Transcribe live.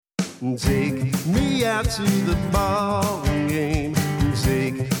Take me out to the ball game.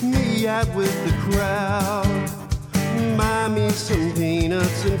 Take me out with the crowd. Buy me some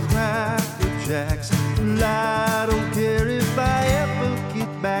peanuts and cracker jacks. I don't care if I ever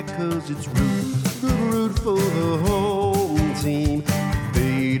get back, 'cause it's root for the home team.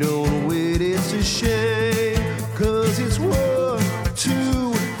 They don't win, it's a shame, 'cause it's 1,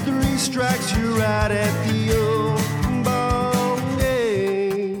 2, 3 strikes, you're out at the old ball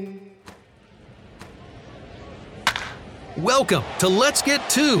game. Welcome to Let's Get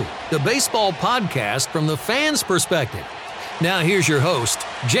To, the baseball podcast from the fans' perspective. Now here's your host,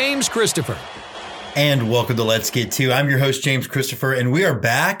 James Christopher. And welcome to Let's Get To. I'm your host, James Christopher, and we are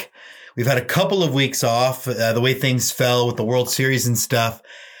back. We've had a couple of weeks off, the way things fell with the World Series and stuff,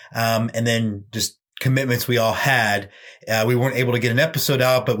 and then just commitments we all had. We weren't able to get an episode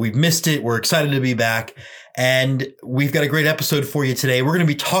out, but we've missed it. We're excited to be back, and we've got a great episode for you today. We're going to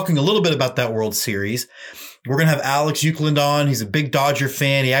be talking a little bit about that World Series. We're going to have Alex Euclid on. He's a big Dodger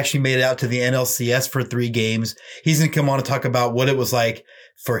fan. He actually made it out to the NLCS for 3 games. He's going to come on and talk about what it was like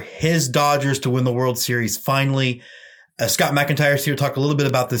for his Dodgers to win the World Series finally. Scott McIntyre's here to talk a little bit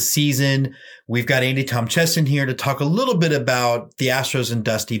about the season. We've got Andy Tom Cheston here to talk a little bit about the Astros and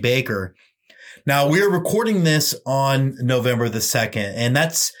Dusty Baker. Now, we're recording this on November the 2nd, and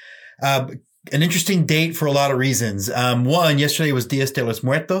that's an interesting date for a lot of reasons. One, yesterday was Dias de los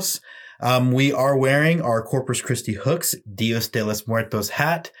Muertos. We are wearing our Corpus Christi Hooks Dios de los Muertos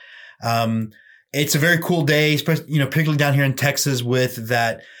hat. It's a very cool day, particularly down here in Texas with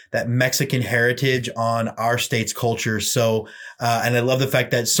that Mexican heritage on our state's culture. So, and I love the fact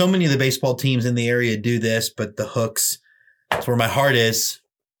that so many of the baseball teams in the area do this, but the Hooks, that's where my heart is.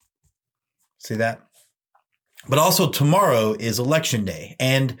 See that? But also tomorrow is election day,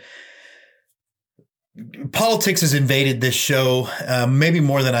 and politics has invaded this show, maybe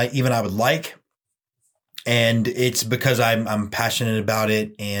more than I would like. And it's because I'm passionate about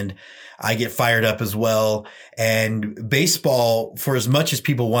it, and I get fired up as well. And baseball, for as much as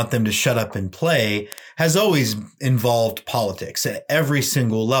people want them to shut up and play, has always involved politics at every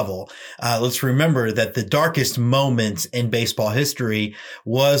single level. Let's remember that the darkest moments in baseball history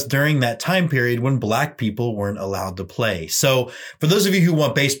was during that time period when black people weren't allowed to play. So for those of you who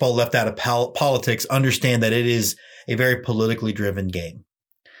want baseball left out of politics, understand that it is a very politically driven game.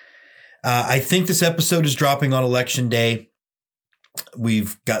 I think this episode is dropping on election day.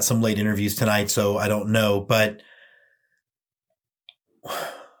 We've got some late interviews tonight, so I don't know, but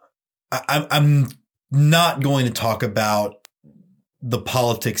I'm not going to talk about the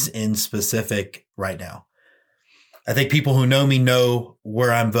politics in specific right now. I think people who know me know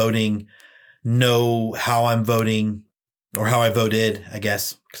where I'm voting, know how I'm voting, or how I voted, I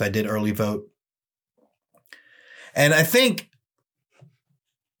guess, because I did early vote. And I think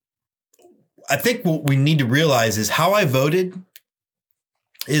what we need to realize is how I voted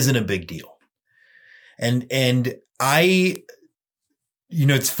isn't a big deal. And I,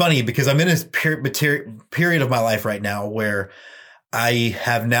 it's funny because I'm in a period of my life right now where I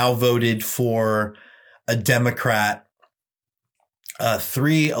have now voted for a Democrat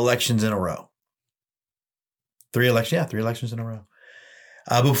 3 elections in a row. 3 elections in a row.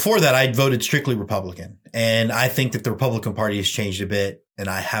 Before that, I'd voted strictly Republican. And I think that the Republican Party has changed a bit, and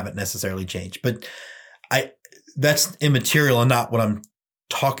I haven't necessarily changed. But that's immaterial and not what I'm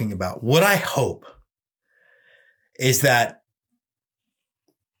talking about. What I hope is that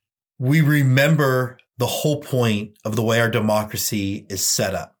we remember the whole point of the way our democracy is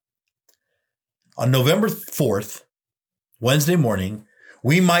set up. On November 4th, Wednesday morning,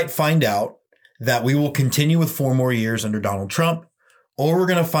 we might find out that we will continue with 4 more years under Donald Trump, or we're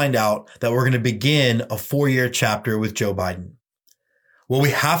going to find out that we're going to begin a 4-year chapter with Joe Biden. What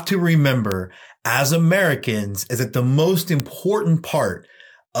we have to remember as Americans is that the most important part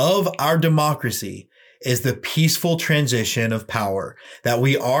of our democracy is the peaceful transition of power, that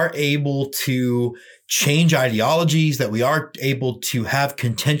we are able to change ideologies, that we are able to have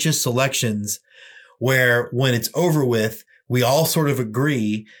contentious elections where when it's over with, we all sort of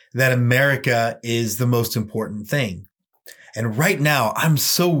agree that America is the most important thing. And right now, I'm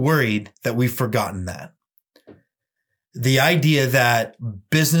so worried that we've forgotten that. The idea that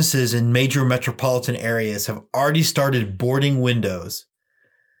businesses in major metropolitan areas have already started boarding windows,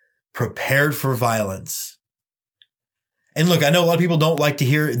 prepared for violence. And look, I know a lot of people don't like to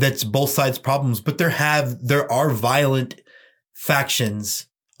hear that's both sides' problems, but there are violent factions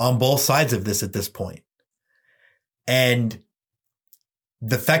on both sides of this at this point. And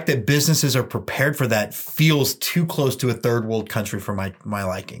the fact that businesses are prepared for that feels too close to a third world country for my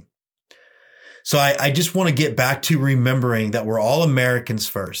liking. So I just want to get back to remembering that we're all Americans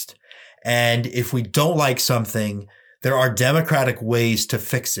first. And if we don't like something, there are democratic ways to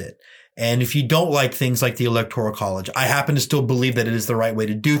fix it. And if you don't like things like the Electoral College, I happen to still believe that it is the right way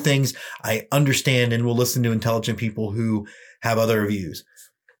to do things. I understand and will listen to intelligent people who have other views.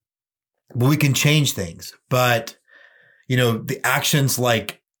 But we can change things. But, the actions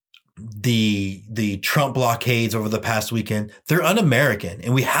like the Trump blockades over the past weekend, they're un-American.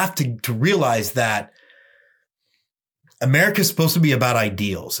 And we have to realize that America is supposed to be about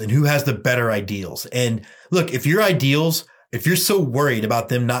ideals and who has the better ideals. And look, if you're so worried about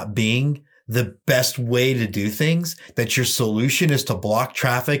them not being the best way to do things, that your solution is to block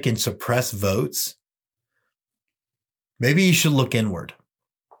traffic and suppress votes, maybe you should look inward.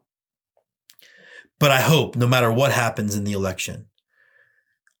 But I hope no matter what happens in the election,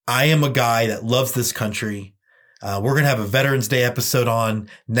 I am a guy that loves this country. We're going to have a Veterans Day episode on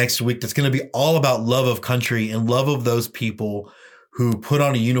next week that's going to be all about love of country and love of those people who put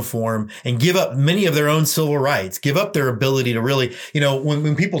on a uniform and give up many of their own civil rights, give up their ability to really,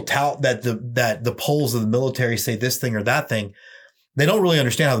 when people tout that the polls of the military say this thing or that thing, they don't really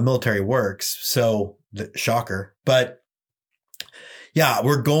understand how the military works. So shocker. But yeah,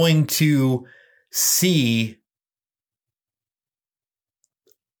 we're going to see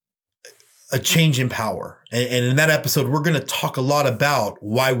a change in power. And in that episode, we're going to talk a lot about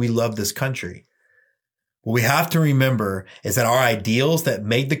why we love this country. What we have to remember is that our ideals that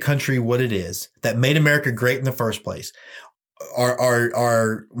made the country what it is, that made America great in the first place,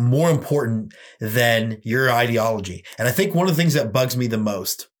 are more important than your ideology. And I think one of the things that bugs me the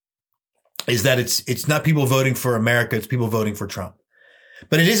most is that it's not people voting for America, it's people voting for Trump.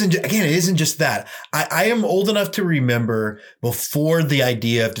 But it isn't just that. I am old enough to remember before the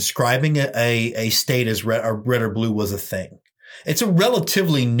idea of describing a state as red or blue was a thing. It's a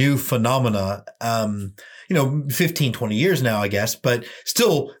relatively new phenomena, 15, 20 years now, I guess, but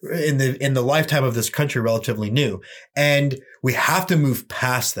still in the lifetime of this country, relatively new. And we have to move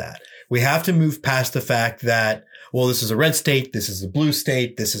past that. We have to move past the fact that, well, this is a red state. This is a blue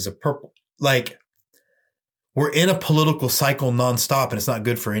state. This is a purple. We're in a political cycle nonstop, and it's not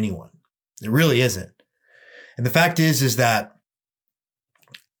good for anyone. It really isn't. And the fact is that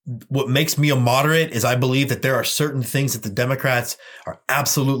what makes me a moderate is I believe that there are certain things that the Democrats are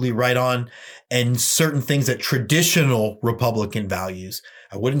absolutely right on and certain things that traditional Republican values,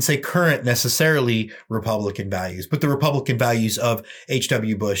 I wouldn't say current necessarily Republican values, but the Republican values of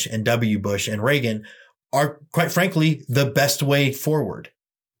H.W. Bush and W. Bush and Reagan are, quite frankly, the best way forward.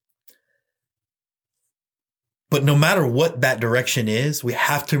 But no matter what that direction is, we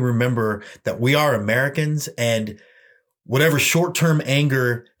have to remember that we are Americans, and whatever short-term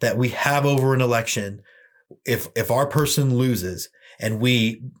anger that we have over an election, if our person loses and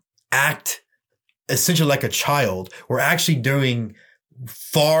we act essentially like a child, we're actually doing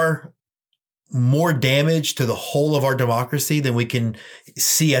far more damage to the whole of our democracy than we can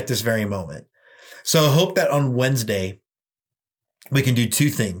see at this very moment. So I hope that on Wednesday we can do two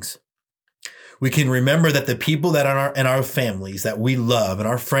things. We can remember that the people that are in our families that we love and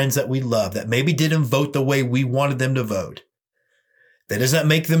our friends that we love that maybe didn't vote the way we wanted them to vote, that does not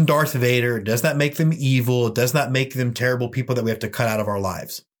make them Darth Vader. It does not make them evil. It does not make them terrible people that we have to cut out of our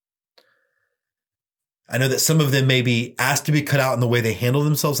lives. I know that some of them may be asked to be cut out in the way they handle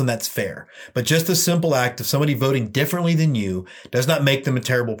themselves, and that's fair. But just the simple act of somebody voting differently than you does not make them a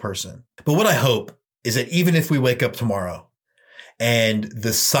terrible person. But what I hope is that even if we wake up tomorrow and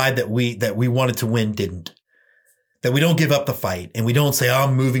the side that we wanted to win didn't, that we don't give up the fight and we don't say, oh,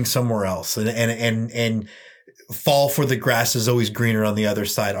 I'm moving somewhere else and fall for the grass is always greener on the other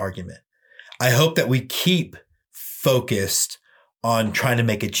side argument. I hope that we keep focused on trying to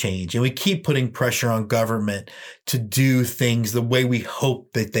make a change and we keep putting pressure on government to do things the way we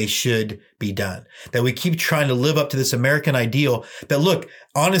hope that they should be done, that we keep trying to live up to this American ideal that, look,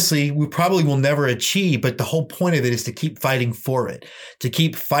 honestly, we probably will never achieve, but the whole point of it is to keep fighting for it, to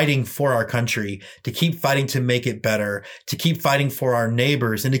keep fighting for our country, to keep fighting to make it better, to keep fighting for our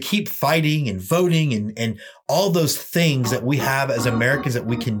neighbors, and to keep fighting and voting and all those things that we have as Americans that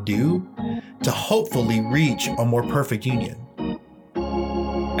we can do to hopefully reach a more perfect union.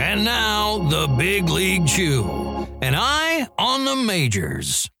 And now, the Big League Chew, an eye on the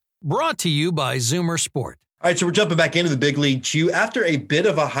majors. Brought to you by Zoomer Sport. All right, so we're jumping back into the Big League Chew. After a bit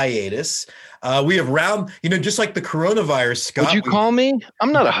of a hiatus, we have just like the coronavirus, Scott. What'd you call me?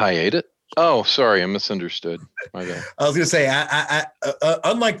 I'm not a hiatus. Oh, sorry, I misunderstood. My bad. I was going to say,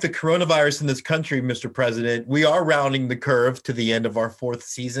 unlike the coronavirus in this country, Mr. President, we are rounding the curve to the end of our fourth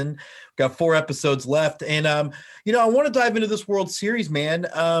season. We've got 4 episodes left. And, I want to dive into this World Series, man.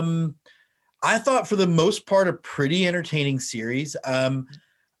 I thought for the most part, a pretty entertaining series.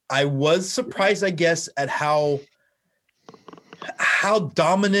 I was surprised, I guess, at how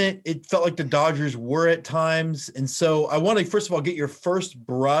dominant it felt like the Dodgers were at times. And so I want to, first of all, get your first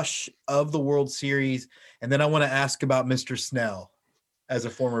brush of the World Series, and then I want to ask about Mr. Snell as a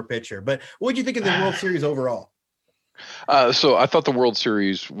former pitcher. But what did you think of the World Series overall? So I thought the World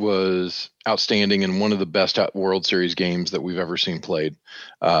Series was outstanding and one of the best World Series games that we've ever seen played.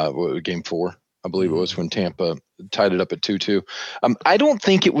 Game 4, I believe it was, when Tampa tied it up at 2-2. I don't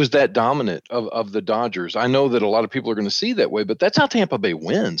think it was that dominant of the Dodgers. I know that a lot of people are going to see that way, but that's how Tampa Bay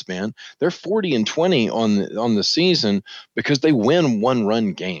wins, man. They're 40-20 on the season because they win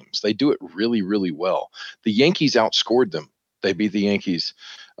one-run games. They do it really, really well. The Yankees outscored them. They beat the Yankees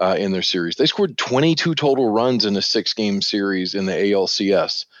in their series. They scored 22 total runs in a 6-game series in the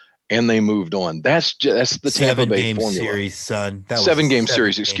ALCS, and they moved on. That's the Tampa Bay formula. 7-game series, son. That 7-game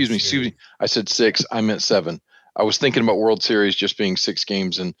series. Excuse me. I said 6. I meant 7. I was thinking about World Series just being 6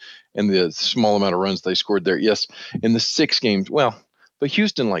 games and the small amount of runs they scored there. Yes, in the 6 games. Well, but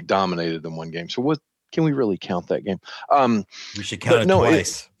Houston dominated them one game. So what can we really count that game? We should count it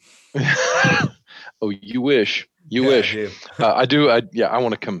twice. Oh, you wish. You wish. I do. I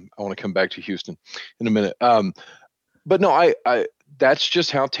want to come back to Houston in a minute. But no, I that's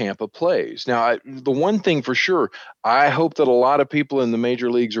just how Tampa plays. Now, the one thing for sure, I hope that a lot of people in the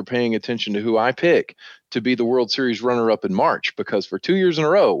major leagues are paying attention to who I pick to be the World Series runner-up in March, because for 2 years in a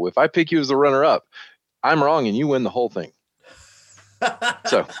row, if I pick you as the runner-up, I'm wrong and you win the whole thing.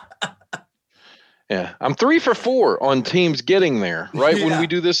 So, yeah, I'm 3 for 4 on teams getting there, right? Yeah. When we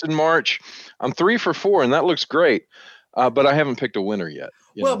do this in March, I'm 3 for 4, and that looks great. But I haven't picked a winner yet.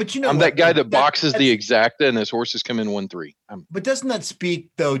 But I'm that guy that boxes the exacta and his horses come in 1-3. But doesn't that speak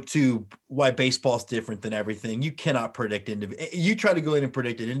though to why baseball's different than everything? You cannot predict you try to go in and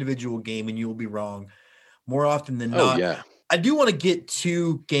predict an individual game and you will be wrong more often than not. Yeah. I do want to get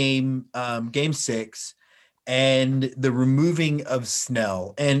to game 6 and the removing of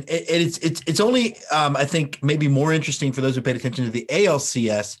Snell. And it's only I think maybe more interesting for those who paid attention to the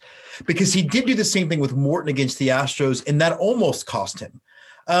ALCS, because he did do the same thing with Morton against the Astros, and that almost cost him.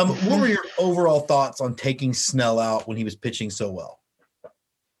 What were your overall thoughts on taking Snell out when he was pitching so well?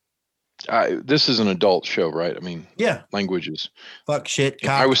 This is an adult show, right? I mean, yeah. Languages. Fuck, shit,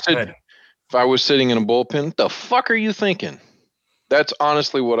 cock. If I was sitting in a bullpen, the fuck are you thinking? That's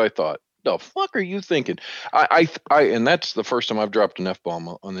honestly what I thought. The fuck are you thinking? I and that's the first time I've dropped an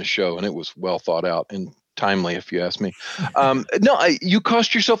F-bomb on this show, and it was well thought out and timely, if you ask me. You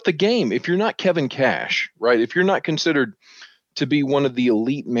cost yourself the game. If you're not Kevin Cash, right? If you're not considered to be one of the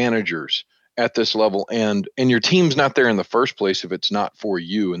elite managers at this level, and your team's not there in the first place, if it's not for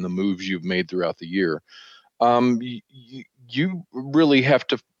you and the moves you've made throughout the year, you really have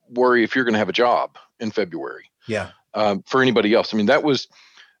to worry if you're going to have a job in February. Yeah. For anybody else. I mean, that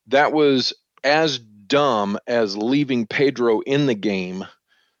was as dumb as leaving Pedro in the game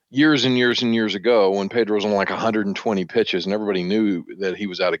years and years and years ago, when Pedro was on like 120 pitches and everybody knew that he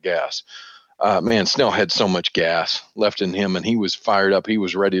was out of gas. Man, Snell had so much gas left in him, and he was fired up. He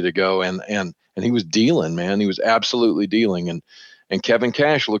was ready to go, and he was dealing, man. He was absolutely dealing. And Kevin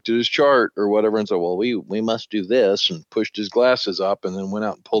Cash looked at his chart or whatever and said, well, we must do this, and pushed his glasses up and then went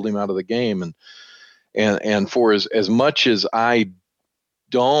out and pulled him out of the game. And for as much as I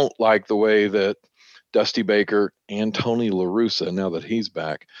don't like the way that Dusty Baker and Tony La Russa, now that he's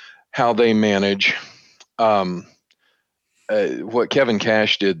back, how they manage what Kevin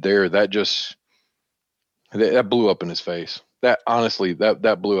Cash did there, that blew up in his face. That honestly,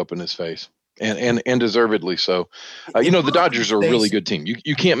 that blew up in his face, and deservedly so. The Dodgers are a really good team.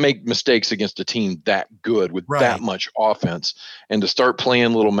 You can't make mistakes against a team that good with that much offense, and to start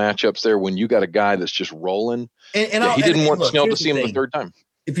playing little matchups there when you got a guy that's just rolling. He didn't want Snell to see him the third time.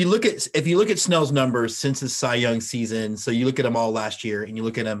 If you look at Snell's numbers since his Cy Young season, so you look at them all last year and you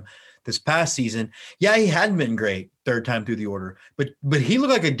look at him this past season, yeah, he hadn't been great third time through the order, but he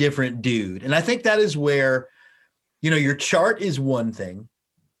looked like a different dude. And I think that is where, your chart is one thing,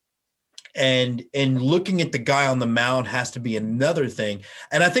 and looking at the guy on the mound has to be another thing.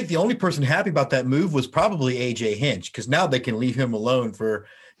 And I think the only person happy about that move was probably AJ Hinch, because now they can leave him alone for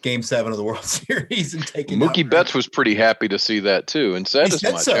Game 7 of the World Series and take it. Mookie Betts was pretty happy to see that too, and said as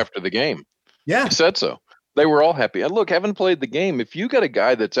much after the game. Yeah, he said so. They were all happy. And look, having played the game, if you got a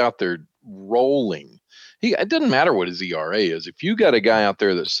guy that's out there rolling, it doesn't matter what his ERA is. If you got a guy out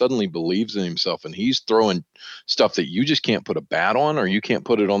there that suddenly believes in himself and he's throwing stuff that you just can't put a bat on, or you can't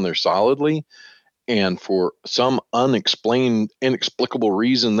put it on there solidly, and for some inexplicable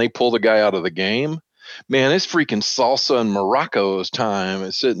reason they pull the guy out of the game, man, it's freaking Salsa and Morocco's time.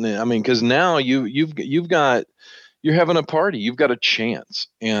 It's sitting there. I mean, because now you've got you're having a party. You've got a chance.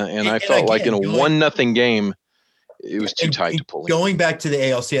 And I felt again, like in a 1-0 game, it was too tight to pull in. Going back to the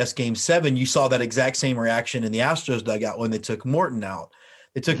ALCS Game 7, you saw that exact same reaction in the Astros dugout when they took Morton out.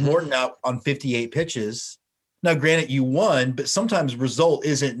 They took Morton out on 58 pitches. Now, granted, you won, but sometimes result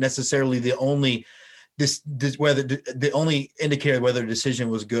isn't necessarily the only whether the only indicator whether a decision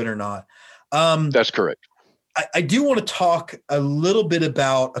was good or not. That's correct. I do want to talk a little bit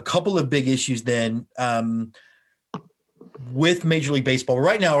about a couple of big issues then with Major League Baseball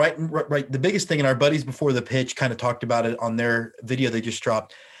right now. Right. The biggest thing, and our buddies before the pitch kind of talked about it on their video they just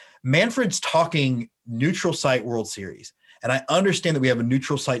dropped. Manfred's talking neutral site World Series, and I understand that we have a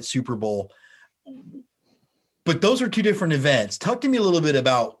neutral site Super Bowl, but those are two different events. Talk to me a little bit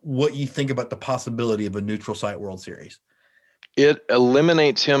about what you think about the possibility of a neutral site World Series. It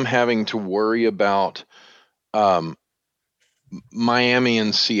eliminates him having to worry about Miami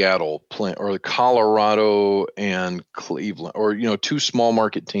and Seattle playing, or Colorado and Cleveland, or, two small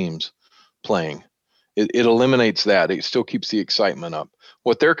market teams playing. It eliminates that. It still keeps the excitement up.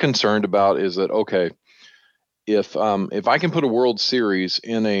 What they're concerned about is that, okay, if I can put a World Series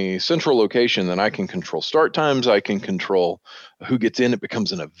in a central location, then I can control start times. I can control who gets in. It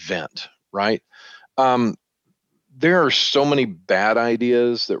becomes an event, right? There are so many bad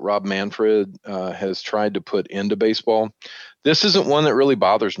ideas that Rob Manfred has tried to put into baseball. This isn't one that really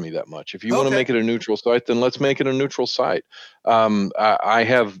bothers me that much. If you want to make it a neutral site, then let's make it a neutral site. There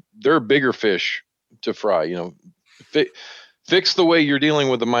are bigger fish to fry. Fix the way you're dealing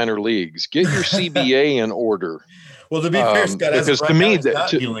with the minor leagues. Get your CBA in order. Well, to be fair, Scott, because to me,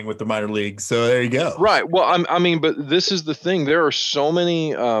 dealing with the minor leagues. So there you go. Right. Well, but this is the thing. There are so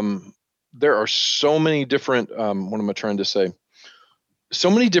many. There are so many different. What am I trying to say? So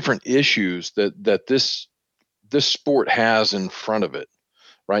many different issues that this sport has in front of it.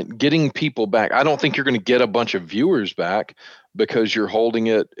 Right. Getting people back. I don't think you're going to get a bunch of viewers back because you're holding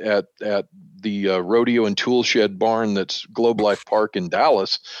it at the rodeo and tool shed barn that's Globe Life Park in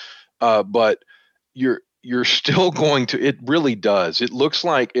Dallas, but you're still going to. It really does. It looks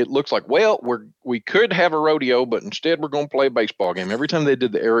like well, we could have a rodeo, but instead we're going to play a baseball game. Every time they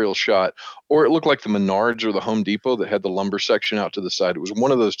did the aerial shot, or it looked like the Menards or the Home Depot that had the lumber section out to the side. It was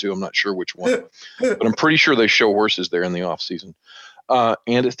one of those two. I'm not sure which one, but I'm pretty sure they show horses there in the off season,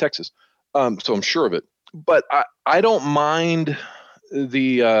 and it's Texas, so I'm sure of it. But I don't mind.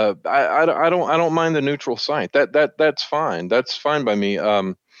 I don't mind the neutral site. That's fine. That's fine by me.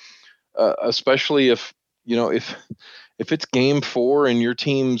 Especially if it's game 4 and your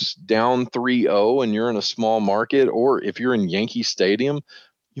team's down 3-0 and you're in a small market, or if you're in Yankee Stadium,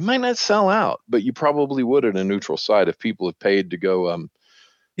 you might not sell out, but you probably would at a neutral site if people have paid to go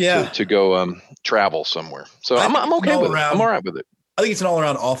to go travel somewhere. So I'm okay with it. I'm all right with it. I think it's an all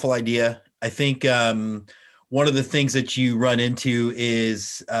around awful idea. I think one of the things that you run into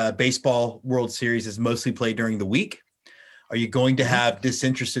is baseball World Series is mostly played during the week. Are you going to have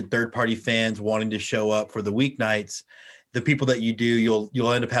disinterested third-party fans wanting to show up for the weeknights? The people that you do,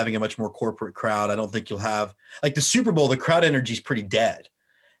 you'll end up having a much more corporate crowd. I don't think you'll have – like the Super Bowl, the crowd energy is pretty dead.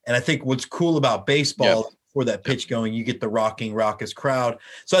 And I think what's cool about baseball, for that pitch going, you get the rocking, raucous crowd.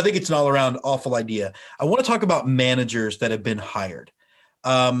 So I think it's an all-around awful idea. I want to talk about managers that have been hired.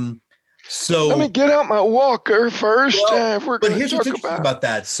 So let me get out my walker first. If we're but here's what's interesting about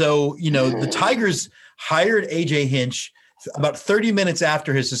that. So, the Tigers hired AJ Hinch about 30 minutes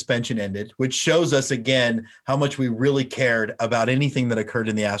after his suspension ended, which shows us again how much we really cared about anything that occurred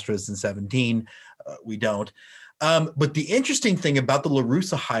in the Astros in 2017. We don't. But the interesting thing about the La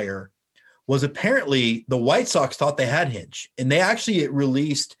Russa hire was apparently the White Sox thought they had Hinch, and they actually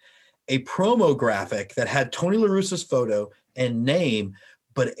released a promo graphic that had Tony La Russa's photo and name,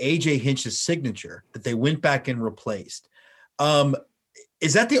 but AJ Hinch's signature that they went back and replaced.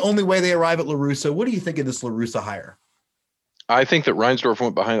 Is that the only way they arrive at La Russa? What do you think of this La Russa hire? I think that Reinsdorf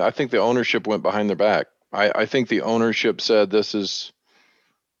went behind. I think the ownership went behind their back. I think the ownership said, this is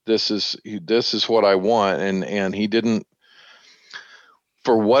what I want. And he didn't,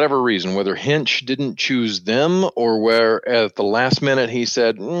 for whatever reason, whether Hinch didn't choose them or where at the last minute he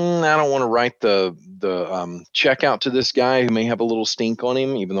said, I don't want to write the check out to this guy who may have a little stink on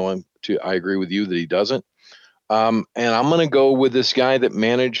him, even though I agree with you that he doesn't. And I'm going to go with this guy that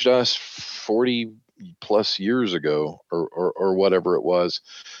managed us 40 plus years ago or whatever it was,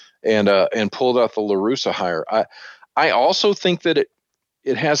 and pulled out the La Russa hire. I also think that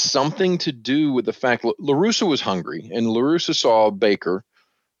it has something to do with the fact La Russa was hungry, and La Russa saw Baker,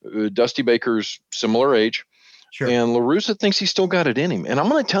 Dusty Baker's similar age, sure. And La Russa thinks he's still got it in him. And I'm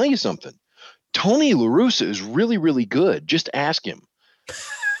going to tell you something. Tony La Russa is really, really good. Just ask him.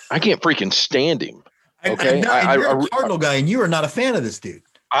 I can't freaking stand him. Okay, you're a Cardinal guy, and you are not a fan of this dude.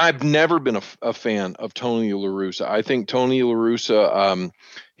 I've never been a fan of Tony La Russa. I think Tony La Russa,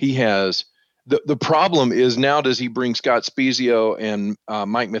 he has the problem is now, does he bring Scott Spezio and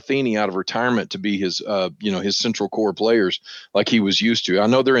Mike Matheny out of retirement to be his his central core players like he was used to? I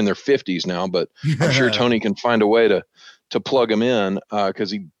know they're in their 50s now, but I'm sure Tony can find a way to plug them in because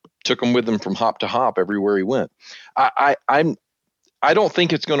he took them with him from hop to hop everywhere he went. I don't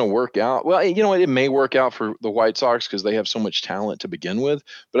think it's going to work out. Well, it may work out for the White Sox because they have so much talent to begin with.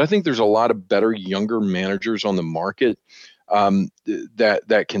 But I think there's a lot of better, younger managers on the market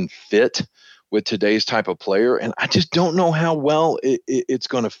that can fit with today's type of player. And I just don't know how well it's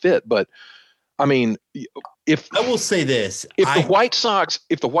going to fit. But I mean, I will say this, the White Sox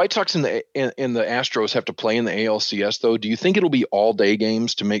and the Astros have to play in the ALCS, though, do you think it'll be all day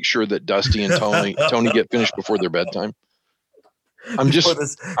games to make sure that Dusty and Tony get finished before their bedtime?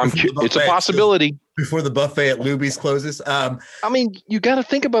 It's a possibility before the buffet at Luby's closes. I mean, you got to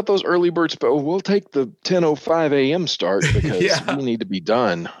think about those early birds, but we'll take the 10:05 a.m. start because we need to be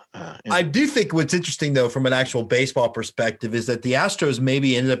done. I do think what's interesting, though, from an actual baseball perspective, is that the Astros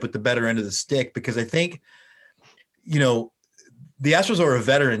maybe ended up with the better end of the stick because I think, the Astros are a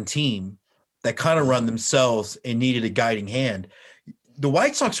veteran team that kind of run themselves and needed a guiding hand. The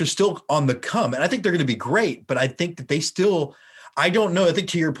White Sox are still on the come, and I think they're going to be great, but I think that they still – I don't know. I think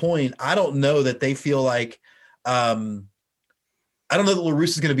to your point, I don't know that they feel like I don't know that La Russa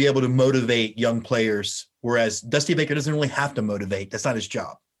is going to be able to motivate young players, whereas Dusty Baker doesn't really have to motivate. That's not his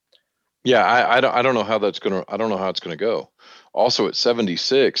job. Yeah, I don't know how it's going to go. Also at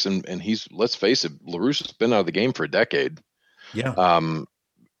 76, and he's, let's face it, La Russa's been out of the game for a decade. Yeah.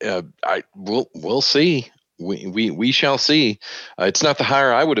 We'll see. We shall see. It's not the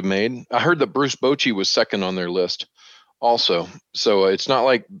hire I would have made. I heard that Bruce Bochy was second on their list also. So it's not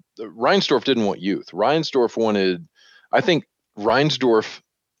like Reinsdorf didn't want youth. Reinsdorf wanted, I think Reinsdorf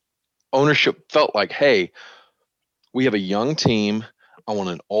ownership felt like, hey, we have a young team. I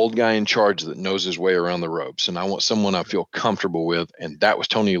want an old guy in charge that knows his way around the ropes. And I want someone I feel comfortable with. And that was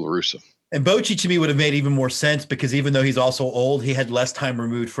Tony La Russa. And Bochy to me would have made even more sense because even though he's also old, he had less time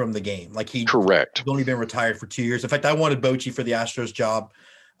removed from the game. Like he'd only been retired for 2 years. In fact, I wanted Bochy for the Astros job.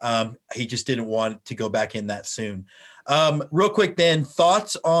 He just didn't want to go back in that soon. Real quick, then,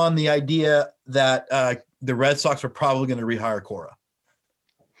 thoughts on the idea that the Red Sox are probably going to rehire Cora?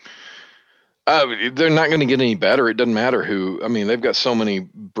 They're not going to get any better. It doesn't matter who. I mean, they've got so many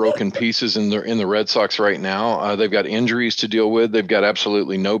broken pieces in the Red Sox right now. They've got injuries to deal with. They've got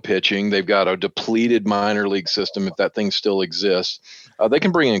absolutely no pitching. They've got a depleted minor league system. If that thing still exists, they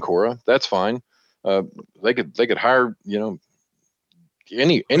can bring in Cora. That's fine. They could hire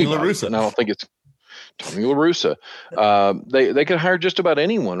anybody. And I don't think it's Tony La Russa. They could hire just about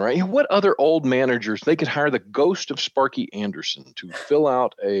anyone, right? What other old managers? They could hire the ghost of Sparky Anderson to fill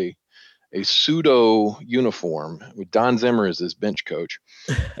out a pseudo uniform with Don Zimmer as his bench coach,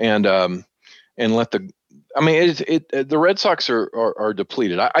 and let the Red Sox are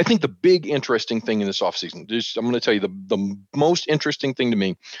depleted. I think the big interesting thing in this offseason, I'm going to tell you the most interesting thing to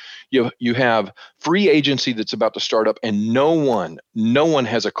me, you have free agency that's about to start up, and no one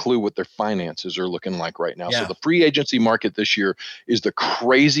has a clue what their finances are looking like right now. Yeah. So the free agency market this year is the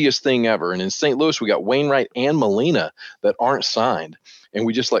craziest thing ever. And in St. Louis, we got Wainwright and Molina that aren't signed. And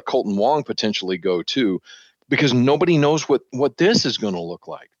we just let Colton Wong potentially go too, because nobody knows what this is going to look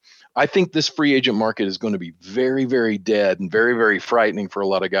like. I think this free agent market is going to be very, very dead and very, very frightening for a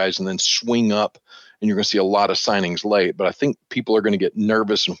lot of guys, and then swing up, and you're going to see a lot of signings late. But I think people are going to get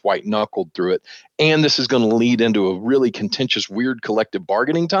nervous and white-knuckled through it. And this is going to lead into a really contentious, weird collective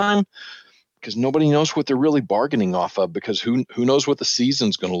bargaining time, because nobody knows what they're really bargaining off of, because who knows what the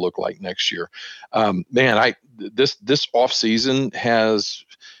season's going to look like next year. This offseason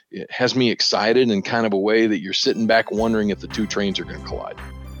has me excited in kind of a way that you're sitting back wondering if the two trains are going to collide.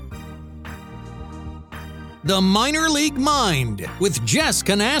 The Minor League Mind with Jess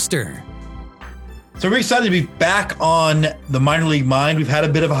Canaster. So we're excited to be back on the Minor League Mind. We've had a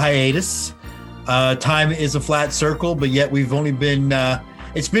bit of a hiatus. Time is a flat circle, but yet we've only been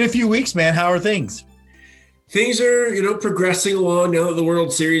it's been a few weeks, man. How are things? Things are, progressing along now that the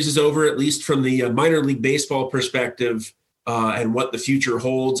World Series is over, at least from the minor league baseball perspective, and what the future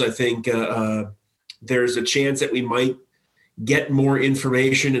holds. I think there's a chance that we might get more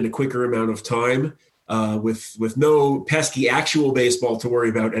information in a quicker amount of time, with no pesky actual baseball to worry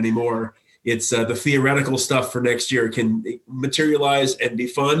about anymore. It's the theoretical stuff for next year can materialize and be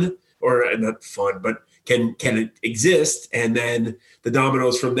fun, or not fun, but can it exist, and then the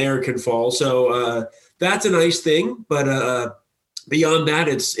dominoes from there can fall. So that's a nice thing, but Beyond that,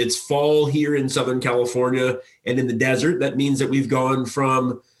 it's fall here in Southern California and in the desert. That means that we've gone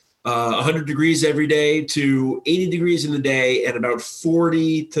from 100 degrees every day to 80 degrees in the day and about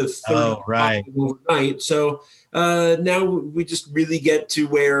 40 to 30 overnight. So now we just really get to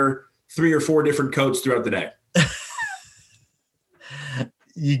wear 3 or 4 different coats throughout the day.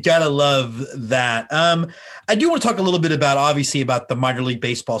 You gotta love that. I do want to talk a little bit about the minor league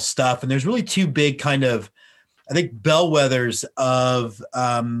baseball stuff, and there's really 2 big kind of, I think, bellwethers of,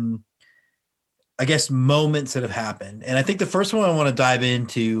 I guess, moments that have happened. And I think the first one I want to dive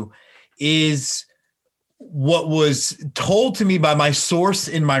into is what was told to me by my source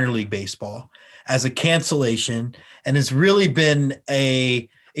in minor league baseball as a cancellation, and has really been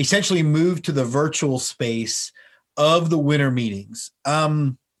essentially moved to the virtual space of the winter meetings.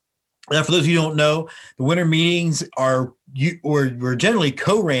 Now, for those of you who don't know, the winter meetings were generally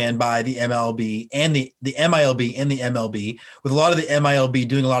co-ran by the MLB and the MILB and the MLB, with a lot of the MILB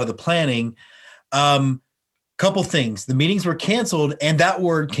doing a lot of the planning. Couple things: the meetings were canceled, and that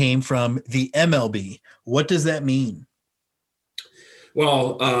word came from the MLB. What does that mean?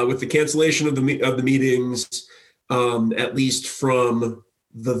 Well, with the cancellation of the meetings, at least from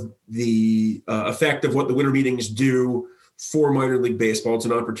the effect of what the winter meetings do for minor league baseball, it's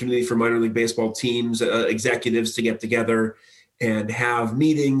an opportunity for minor league baseball teams, executives to get together and have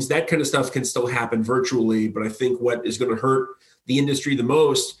meetings. That kind of stuff can still happen virtually, but I think what is going to hurt the industry the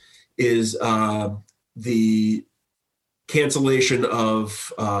most is the cancellation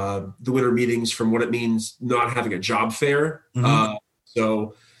of the winter meetings, from what it means not having a job fair. Mm-hmm.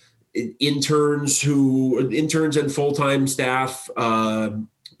 So interns and full-time staff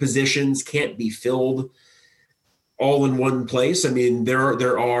positions can't be filled all in one place. I mean,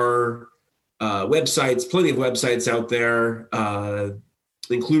 there are websites, plenty of websites out there,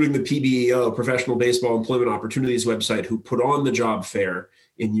 including the PBEO, Professional Baseball Employment Opportunities website, who put on the job fair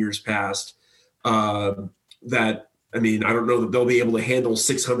in years past. That, I mean, I don't know that they'll be able to handle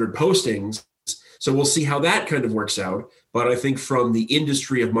 600 postings. So we'll see how that kind of works out. But I think from the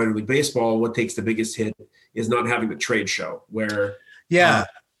industry of minor league baseball, what takes the biggest hit is not having the trade show, where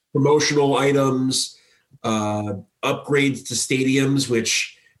promotional items, upgrades to stadiums,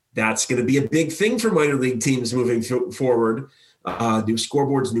 which that's going to be a big thing for minor league teams moving forward. New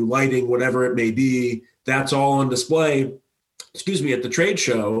scoreboards, new lighting, whatever it may be, that's all on display, at the trade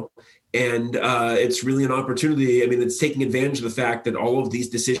show. And it's really an opportunity. I mean, it's taking advantage of the fact that all of these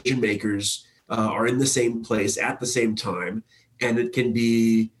decision makers are in the same place at the same time. And it can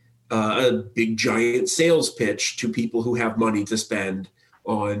be a big, giant sales pitch to people who have money to spend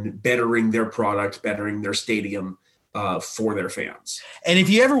on bettering their product, bettering their stadium for their fans. And if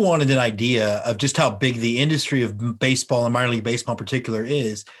you ever wanted an idea of just how big the industry of baseball and minor league baseball in particular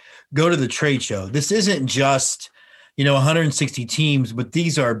is, go to the trade show. This isn't just, 160 teams, but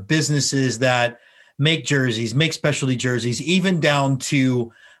these are businesses that make jerseys, make specialty jerseys, even down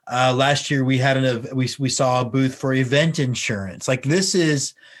to last year we had we saw a booth for event insurance. Like, this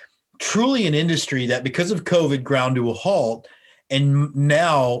is truly an industry that, because of COVID, ground to a halt, and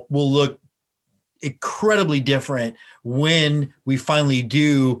now will look incredibly different when we finally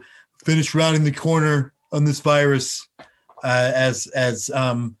do finish rounding the corner on this virus, as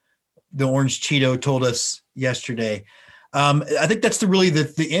the Orange Cheeto told us yesterday. I think that's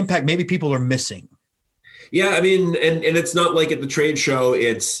the impact maybe people are missing. Yeah, I mean, and it's not like at the trade show,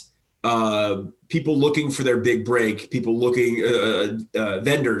 it's people looking for their big break, people looking,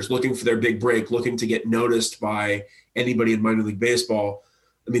 vendors looking for their big break, looking to get noticed by anybody in minor league baseball.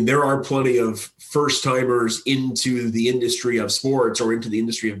 I mean, there are plenty of first-timers into the industry of sports or into the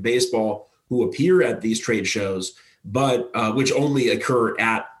industry of baseball who appear at these trade shows, but which only occur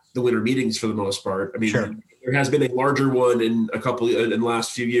at the winter meetings for the most part. I mean, sure. There has been a larger one in the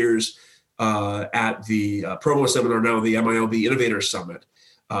last few years at the promo seminar now, the MILB Innovators Summit,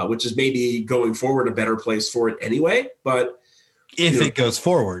 which is maybe going forward a better place for it anyway. But if it goes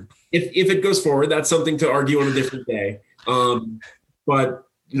forward, if it goes forward, that's something to argue on a different day. But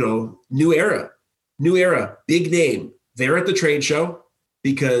new era, big name. They're at the trade show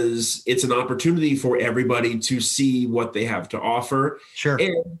because it's an opportunity for everybody to see what they have to offer. Sure.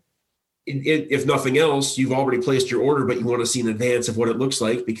 And if nothing else, you've already placed your order, but you want to see in advance of what it looks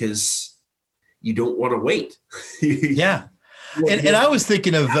like because you don't want to wait. Yeah. And I was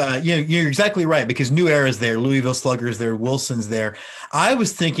thinking of, you're exactly right, because New Era's there, Louisville Sluggers there, Wilson's there. I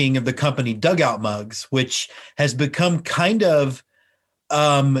was thinking of the company Dugout Mugs, which has become kind of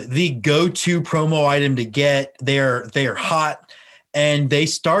the go-to promo item to get. They are hot, and they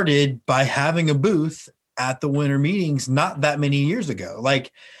started by having a booth at the winter meetings not that many years ago.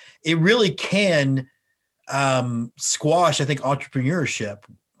 Like, it really can squash, I think, entrepreneurship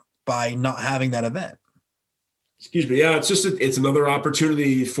by not having that event. Excuse me. Yeah, it's another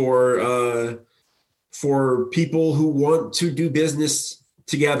opportunity for people who want to do business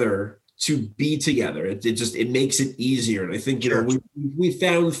together to be together. It makes it easier. And I think, we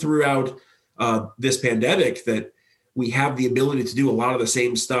found throughout this pandemic that we have the ability to do a lot of the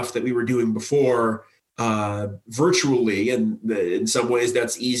same stuff that we were doing before virtually. And in some ways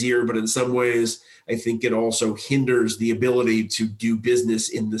that's easier, but in some ways I think it also hinders the ability to do business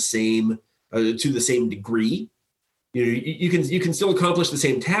in the same, to the same degree. You can still accomplish the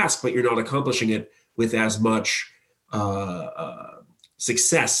same task, but you're not accomplishing it with as much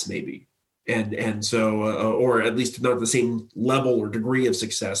success, maybe. And so, or at least not the same level or degree of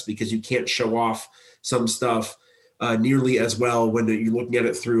success, because you can't show off some stuff nearly as well when you're looking at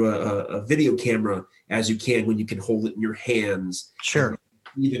it through a video camera as you can when you can hold it in your hands. Sure.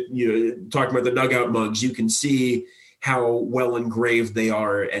 Talking about the dugout mugs, you can see how well engraved they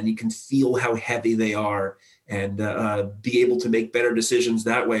are, and you can feel how heavy they are, and be able to make better decisions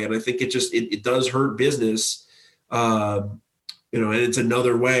that way. And I think it does hurt business. And it's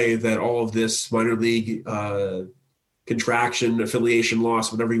another way that all of this minor league contraction, affiliation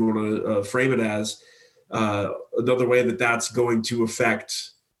loss, whatever you want to frame it as, another way that's going to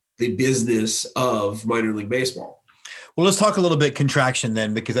affect the business of minor league baseball. Well, let's talk a little bit contraction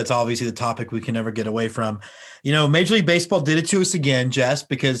then, because that's obviously the topic we can never get away from. Major League Baseball did it to us again, Jess,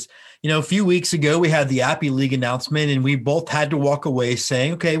 because, a few weeks ago we had the Appy League announcement and we both had to walk away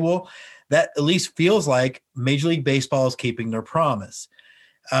saying, okay, well, that at least feels like Major League Baseball is keeping their promise.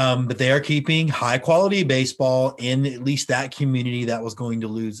 But they are keeping high quality baseball in at least that community that was going to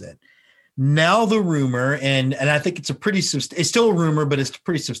lose it. Now the rumor, and I think it's still a rumor, but it's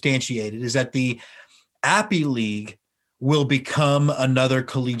pretty substantiated, is that the Appy League will become another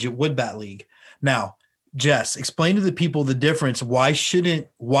collegiate wood bat league. Now, Jess, explain to the people the difference. Why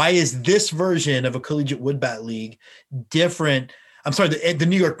is this version of a collegiate wood bat league different? I'm sorry, the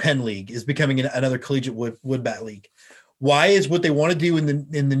New York Penn League is becoming another collegiate wood bat league. Why is what they want to do in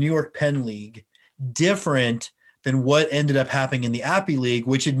the New York Penn League different than what ended up happening in the Appy League,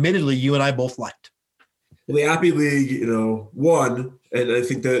 which admittedly you and I both liked? Well, the Appy League, won, and I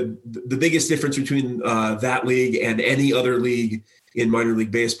think the biggest difference between that league and any other league in minor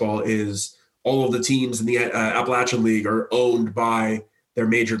league baseball is all of the teams in the Appalachian League are owned by their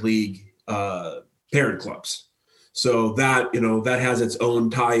major league parent clubs. So that has its own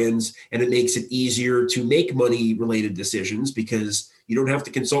tie-ins, and it makes it easier to make money-related decisions because you don't have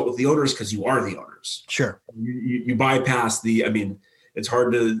to consult with the owners because you are the owners. Sure. You bypass it's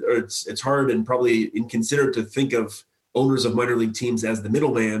hard and probably inconsiderate to think of owners of minor league teams as the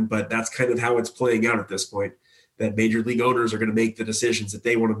middleman, but that's kind of how it's playing out at this point, that major league owners are going to make the decisions that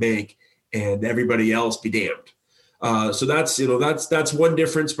they want to make and everybody else be damned. So that's one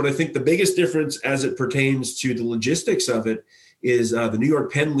difference. But I think the biggest difference as it pertains to the logistics of it is the New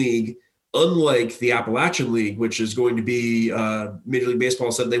York Penn League, unlike the Appalachian League, which is going to be Major League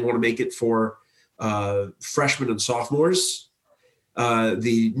Baseball said they want to make it for freshmen and sophomores.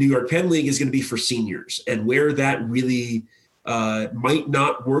 The New York Penn League is going to be for seniors. And where that really might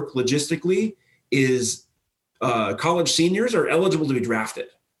not work logistically is college seniors are eligible to be drafted.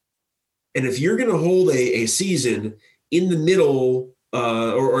 And if you're going to hold a season in the middle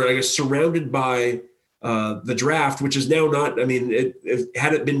or I guess surrounded by the draft, which is now not,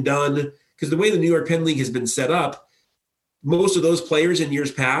 had it been done, because the way the New York Penn League has been set up, most of those players in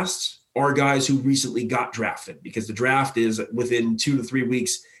years past are guys who recently got drafted because the draft is within 2 to 3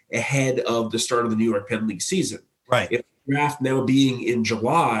 weeks ahead of the start of the New York Penn League season. Right. If the draft now being in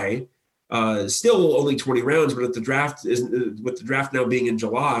July, still only 20 rounds, but if the draft with the draft now being in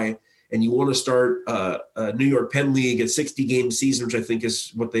July, and you want to start a New York Penn League, a 60-game season, which I think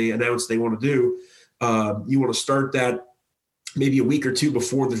is what they announced they want to do, you want to start that maybe a week or two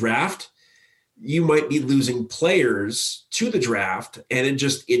before the draft, you might be losing players to the draft, and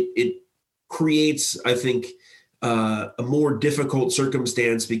it creates, I think, a more difficult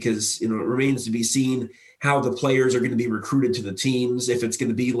circumstance because it remains to be seen how the players are going to be recruited to the teams, if it's going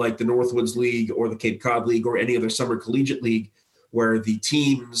to be like the Northwoods League or the Cape Cod League or any other summer collegiate league where the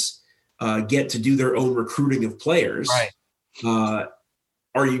teams get to do their own recruiting of players. Right.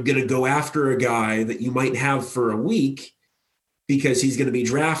 Are you going to go after a guy that you might have for a week because he's going to be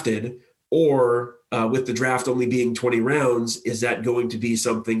drafted, or with the draft only being 20 rounds, is that going to be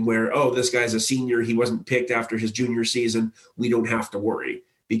something where, this guy's a senior, he wasn't picked after his junior season, we don't have to worry,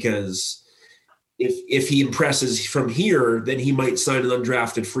 because if he impresses from here, then he might sign an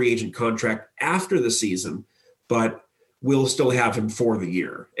undrafted free agent contract after the season. But will still have him for the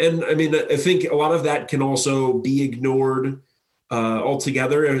year. And I mean, I think a lot of that can also be ignored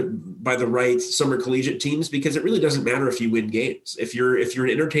altogether by the right summer collegiate teams, because it really doesn't matter if you win games. If you're an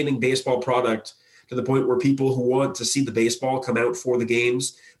entertaining baseball product to the point where people who want to see the baseball come out for the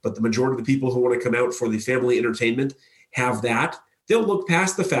games, but the majority of the people who want to come out for the family entertainment have that, they'll look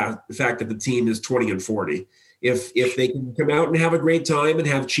past the fact that the team is 20-40. If they can come out and have a great time and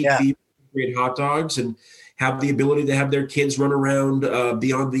have cheap beef, great hot dogs, and have the ability to have their kids run around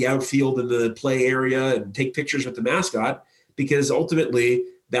beyond the outfield in the play area and take pictures with the mascot, because ultimately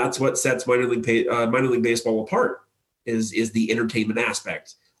that's what sets minor league baseball apart is the entertainment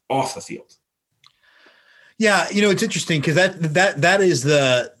aspect off the field. Yeah, it's interesting because that is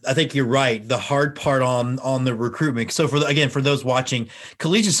I think you're right, the hard part on the recruitment. So for those watching,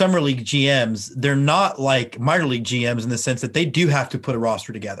 collegiate summer league GMs, they're not like minor league GMs in the sense that they do have to put a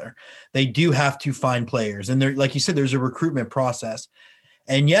roster together. They do have to find players, and they're, like you said, there's a recruitment process.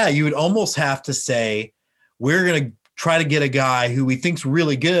 And yeah, you would almost have to say, we're going to try to get a guy who we think's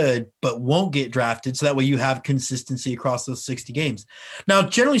really good, but won't get drafted. So that way you have consistency across those 60 games. Now,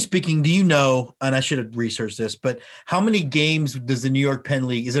 generally speaking, do you know, and I should have researched this, but how many games does the New York Penn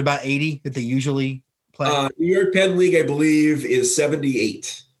League, is it about 80 that they usually play? New York Penn League, I believe, is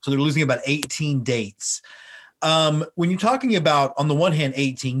 78. So they're losing about 18 dates. When you're talking about, on the one hand,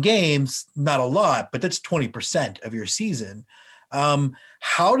 18 games, not a lot, but that's 20% of your season.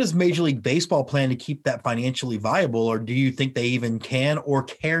 How does Major League Baseball plan to keep that financially viable, or do you think they even can or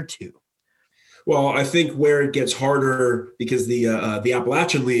care to? Well, I think where it gets harder, because the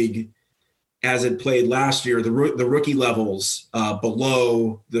Appalachian League, as it played last year, the rookie levels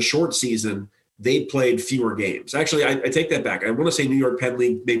below the short season, they played fewer games. Actually, I take that back. I want to say New York Penn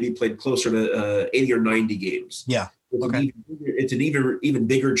League maybe played closer to 80 or 90 games. Yeah. It's an even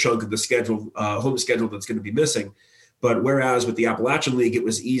bigger chunk of the schedule, home schedule, that's going to be missing. But whereas with the Appalachian League, it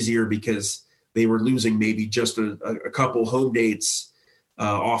was easier because they were losing maybe just a couple home dates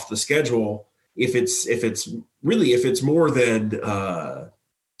off the schedule. If it's more than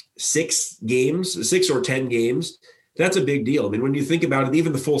 6 or 10 games, that's a big deal. I mean, when you think about it,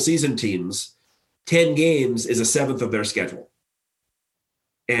 even the full season teams, 10 games is a seventh of their schedule,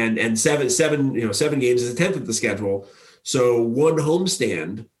 and seven games is a tenth of the schedule. So one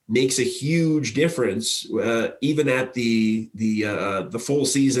homestand makes a huge difference, even at the full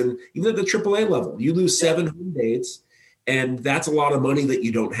season, even at the AAA level. You lose 7 home dates, and that's a lot of money that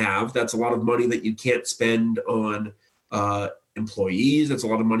you don't have. That's a lot of money that you can't spend on employees. That's a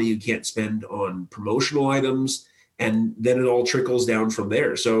lot of money you can't spend on promotional items, and then it all trickles down from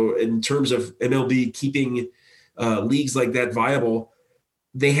there. So in terms of MLB keeping leagues like that viable,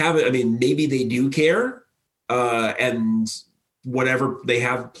 they haven't. I mean, maybe they do care, and whatever they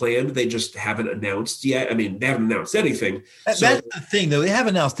have planned, they just haven't announced yet. I mean, they haven't announced anything. That's the thing, though. They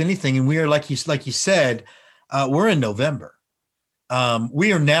haven't announced anything, and we are, like you said, we're in November.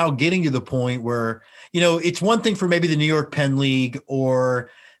 We are now getting to the point where, it's one thing for maybe the New York Penn League or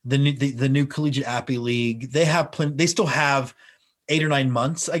the new Collegiate Appy League. They still have 8 or 9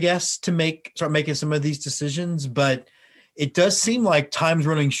 months, I guess, to start making some of these decisions. But it does seem like time's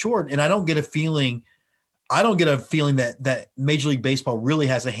running short, and I don't get a feeling that Major League Baseball really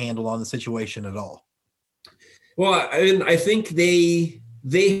has a handle on the situation at all. Well, I think they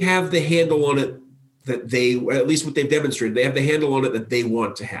have the handle on it that at least what they've demonstrated, they have the handle on it that they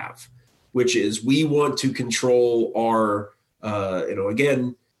want to have, which is, we want to control our,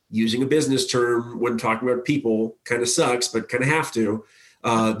 again, using a business term when talking about people kind of sucks, but kind of have to.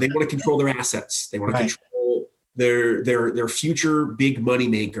 They want to control their assets. They want to control their future big money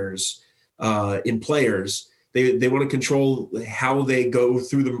makers in players. They want to control how they go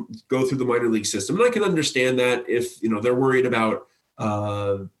through the minor league system. And I can understand that if, they're worried about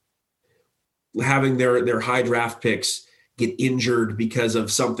having their high draft picks get injured because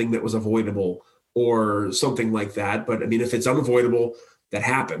of something that was avoidable or something like that. But I mean, if it's unavoidable, that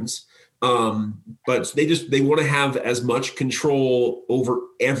happens. But they want to have as much control over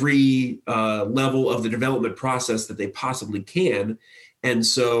every level of the development process that they possibly can. And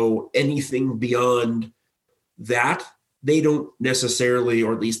so anything beyond that, they don't necessarily,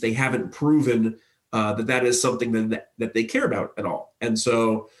 or at least they haven't proven that is something that they care about at all. And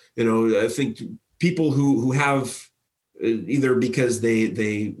so, I think people who have either because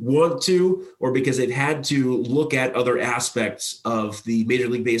they want to or because they've had to look at other aspects of the Major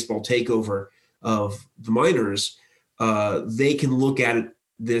League Baseball takeover of the minors, they can look at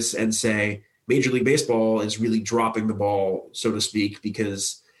this and say, Major League Baseball is really dropping the ball, so to speak,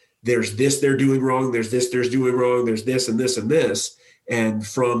 because there's this they're doing wrong, there's this they're doing wrong, there's this and this and this. And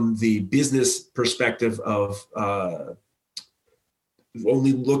from the business perspective of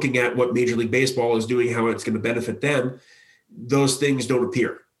only looking at what Major League Baseball is doing, how it's going to benefit them, those things don't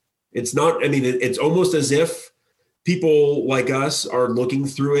appear. It's not, I mean, it's almost as if people like us are looking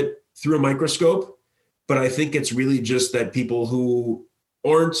through it through a microscope, but I think it's really just that people who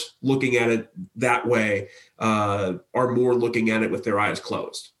aren't looking at it that way are more looking at it with their eyes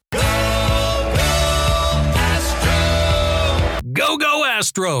closed. Go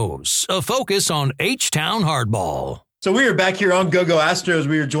Astros, a focus on H-Town hardball. So we are back here on Go Astros.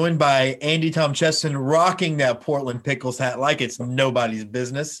 We are joined by Andy Tom Cheston, rocking that Portland Pickles hat like it's nobody's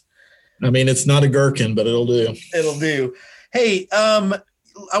business. I mean, it's not a gherkin, but it'll do. It'll do. Hey,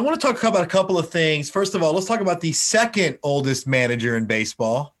 I want to talk about a couple of things. First of all, let's talk about the second oldest manager in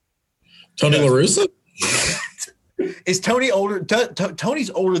baseball. Tony La Russa? Is Tony older? Tony's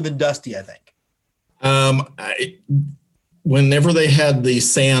older than Dusty, I think. Whenever they had the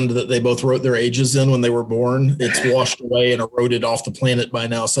sand that they both wrote their ages in when they were born, it's washed away and eroded off the planet by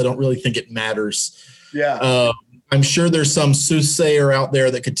now. So I don't really think it matters. Yeah. I'm sure there's some soothsayer out there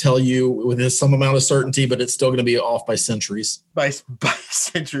that could tell you with some amount of certainty, but it's still going to be off by centuries. By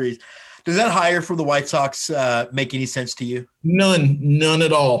centuries. Does that hire for the White Sox make any sense to you? None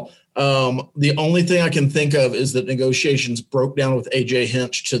at all. The only thing I can think of is that negotiations broke down with AJ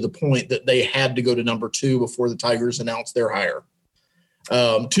Hinch to the point that they had to go to number 2 before the Tigers announced their hire.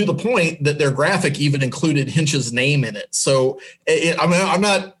 To the point that their graphic even included Hinch's name in it. So I'm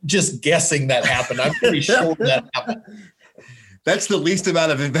not just guessing that happened. I'm pretty sure that happened. That's the least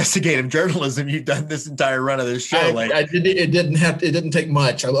amount of investigative journalism you've done this entire run of this show. It didn't take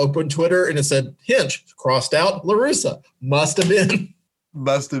much. I opened Twitter and it said Hinch, crossed out La Russa. Must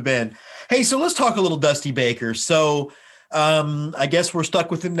have been. Hey, so let's talk a little Dusty Baker. So I guess we're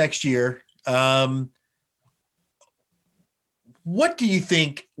stuck with him next year. What do you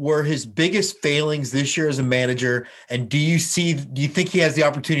think were his biggest failings this year as a manager? And do you think he has the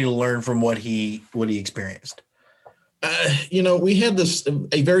opportunity to learn from what he experienced? We had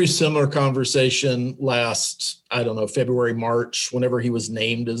a very similar conversation last, February, March, whenever he was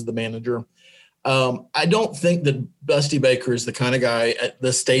named as the manager. I don't think that Dusty Baker is the kind of guy at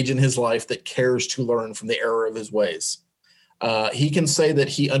this stage in his life that cares to learn from the error of his ways. He can say that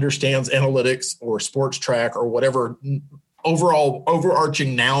he understands analytics or sports track or whatever overall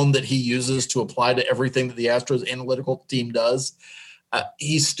overarching noun that he uses to apply to everything that the Astros analytical team does.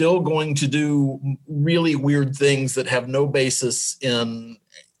 He's still going to do really weird things that have no basis in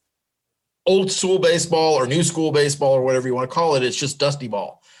old school baseball or new school baseball or whatever you want to call it. It's just Dusty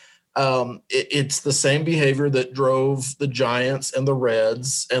ball. It's the same behavior that drove the Giants and the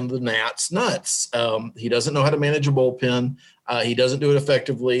Reds and the Nats nuts. He doesn't know how to manage a bullpen. He doesn't do it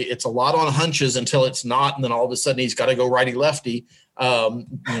effectively. It's a lot on hunches until it's not, and then all of a sudden he's got to go righty-lefty.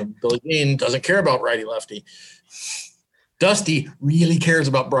 Billy Beane doesn't care about righty-lefty. Dusty really cares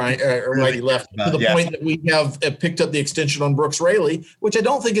about righty-lefty to the point that we have picked up the extension on Brooks Raley, which I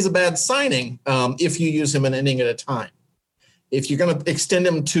don't think is a bad signing if you use him an inning at a time. If you're going to extend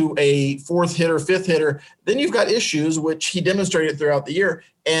him to a 4th hitter, 5th hitter, then you've got issues, which he demonstrated throughout the year.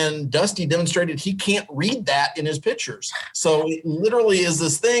 And Dusty demonstrated he can't read that in his pitchers. So it literally is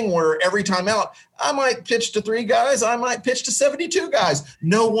this thing where every time out, I might pitch to 3 guys, I might pitch to 72 guys.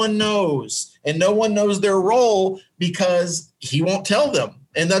 No one knows. And no one knows their role because he won't tell them.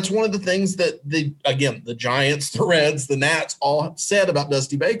 And that's one of the things that the Giants, the Reds, the Nats all said about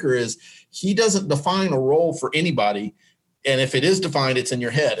Dusty Baker is he doesn't define a role for anybody. And if it is defined, it's in your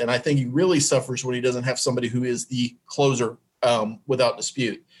head. And I think he really suffers when he doesn't have somebody who is the closer without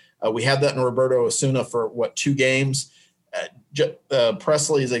dispute. We had that in Roberto Osuna for 2 games.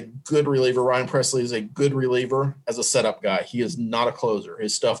 Presley is a good reliever. Ryan Presley is a good reliever as a setup guy. He is not a closer.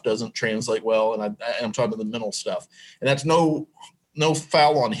 His stuff doesn't translate well. And I'm talking about the mental stuff. And that's no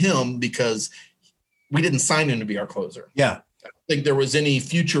foul on him because we didn't sign him to be our closer. Yeah. I don't think there was any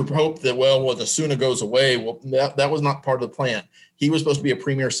future hope that, when Osuna goes away, that was not part of the plan. He was supposed to be a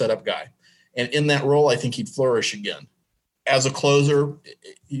premier setup guy. And in that role, I think he'd flourish again. As a closer,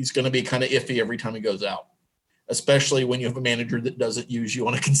 he's going to be kind of iffy every time he goes out, especially when you have a manager that doesn't use you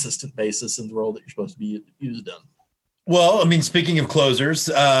on a consistent basis in the role that you're supposed to be used in. Well, I mean, speaking of closers,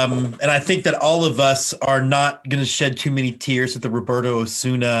 and I think that all of us are not going to shed too many tears that the Roberto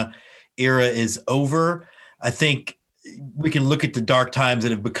Osuna era is over. I think we can look at the dark times that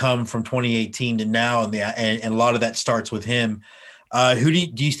have become from 2018 to now, and a lot of that starts with him. Who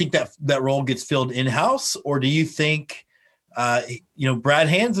do you think that role gets filled in-house, or do you think Brad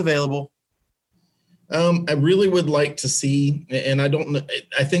Hand's available? I really would like to see, and I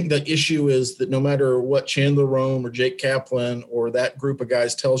think the issue is that no matter what Chandler Rome or Jake Kaplan or that group of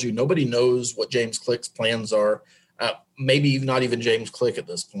guys tells you, nobody knows what James Click's plans are. maybe not even James Click at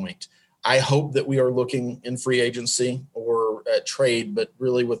this point. I hope that we are looking in free agency or at trade, but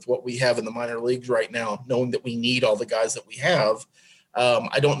really with what we have in the minor leagues right now, knowing that we need all the guys that we have,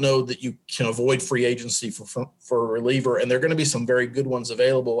 I don't know that you can avoid free agency for a reliever, and there are going to be some very good ones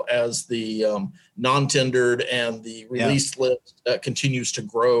available as the non-tendered and the release list continues to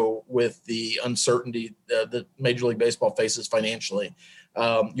grow with the uncertainty that Major League Baseball faces financially.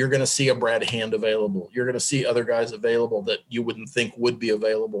 You're going to see a Brad Hand available. You're going to see other guys available that you wouldn't think would be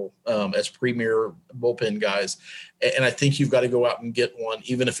available as premier bullpen guys. And I think you've got to go out and get one,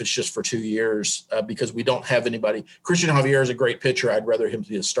 even if it's just for 2 years, because we don't have anybody. Christian Javier is a great pitcher. I'd rather him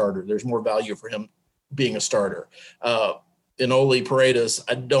be a starter. There's more value for him being a starter. Enoli Paredes,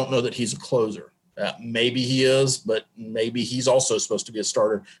 I don't know that he's a closer. Maybe he is, but maybe he's also supposed to be a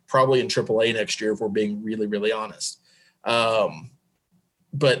starter, probably in AAA next year if we're being really, really honest.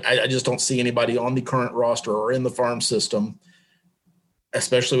 But I just don't see anybody on the current roster or in the farm system,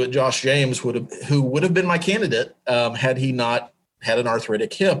 especially with Josh James, who would have been my candidate had he not had an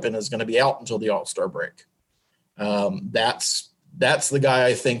arthritic hip and is going to be out until the All-Star break. That's the guy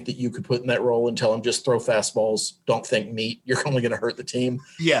I think that you could put in that role and tell him just throw fastballs, don't think meat. You're only going to hurt the team.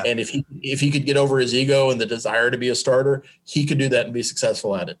 Yeah. And if he could get over his ego and the desire to be a starter, he could do that and be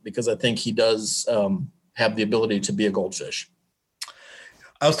successful at it, because I think he does have the ability to be a goldfish.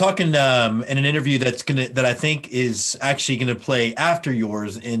 I was talking in an interview that I think is actually going to play after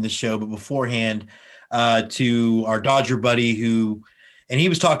yours in the show, but beforehand, to our Dodger buddy and he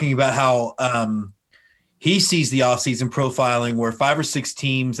was talking about how he sees the offseason profiling where 5 or 6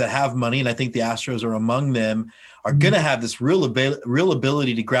 teams that have money, and I think the Astros are among them, are going to have this real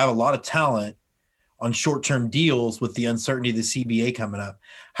ability to grab a lot of talent on short-term deals with the uncertainty of the CBA coming up.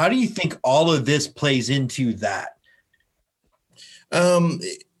 How do you think all of this plays into that?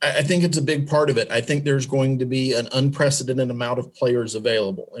 I think it's a big part of it. I think there's going to be an unprecedented amount of players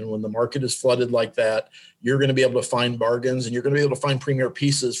available. And when the market is flooded like that, you're going to be able to find bargains, and you're going to be able to find premier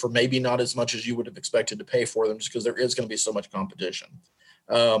pieces for maybe not as much as you would have expected to pay for them, just because there is going to be so much competition.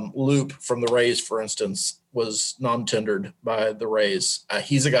 Loop from the Rays, for instance, was non-tendered by the Rays.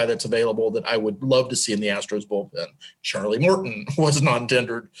 He's a guy that's available that I would love to see in the Astros bullpen. Charlie Morton was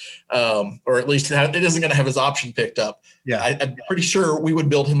non-tendered, or at least it isn't going to have his option picked up. Yeah, I'm pretty sure we would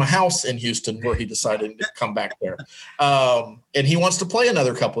build him a house in Houston where he decided to come back there. And he wants to play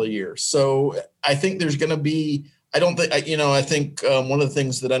another couple of years. So I think there's going to be – I think one of the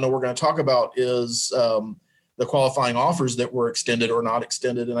things that I know we're going to talk about is the qualifying offers that were extended or not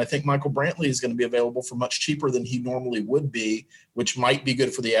extended. And I think Michael Brantley is going to be available for much cheaper than he normally would be, which might be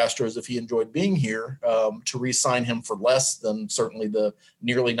good for the Astros if he enjoyed being here, to re-sign him for less than certainly the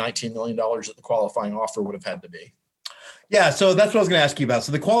nearly $19 million that the qualifying offer would have had to be. Yeah, so that's what I was going to ask you about.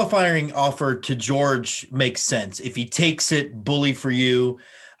 So the qualifying offer to George makes sense. If he takes it, bully for you.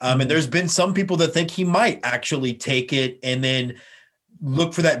 And there's been some people that think he might actually take it and then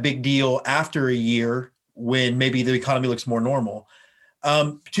look for that big deal after a year when maybe the economy looks more normal.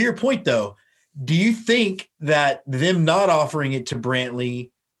 To your point, though, do you think that them not offering it to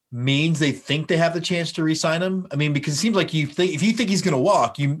Brantley means they think they have the chance to re-sign him? I mean, because it seems like if you think he's going to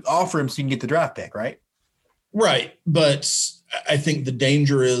walk, you offer him so you can get the draft pick, right? Right. But I think the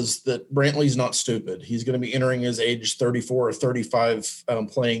danger is that Brantley's not stupid. He's going to be entering his age 34 or 35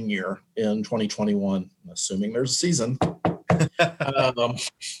 playing year in 2021, assuming there's a season.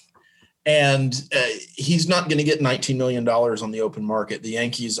 And he's not going to get $19 million on the open market. The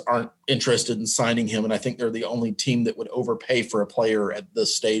Yankees aren't interested in signing him, and I think they're the only team that would overpay for a player at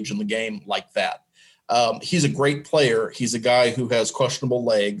this stage in the game like that. He's a great player. He's a guy who has questionable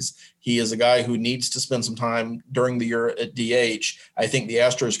legs. He is a guy who needs to spend some time during the year at DH. I think the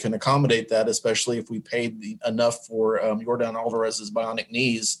Astros can accommodate that, especially if we paid enough for Yordan Alvarez's bionic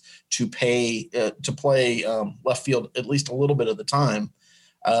knees to play left field at least a little bit of the time.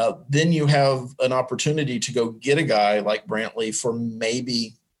 Then you have an opportunity to go get a guy like Brantley for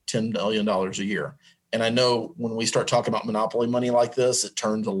maybe $10 million a year. And I know when we start talking about monopoly money like this, it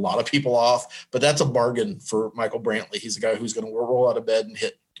turns a lot of people off, but that's a bargain for Michael Brantley. He's a guy who's going to roll out of bed and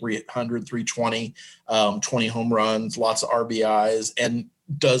hit 300, 320, 20 home runs, lots of RBIs, and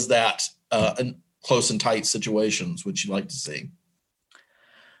does that in close and tight situations, which you like to see.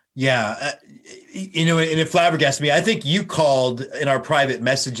 Yeah. And it flabbergasted me. I think you called in our private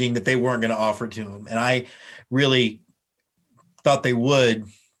messaging that they weren't going to offer it to him. And I really thought they would.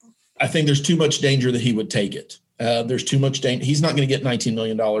 I think there's too much danger that he would take it. There's too much danger. He's not going to get $19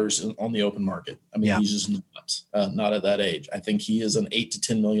 million on the open market. I mean, He's just not at that age. I think he is an $8 to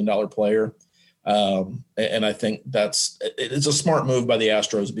 $10 million player. And I think it's a smart move by the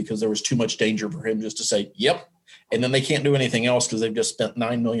Astros because there was too much danger for him just to say, yep, and then they can't do anything else because they've just spent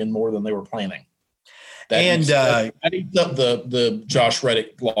 $9 million more than they were planning. That eats up the Josh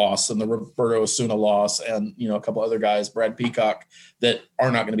Reddick loss and the Roberto Osuna loss, and a couple other guys, Brad Peacock, that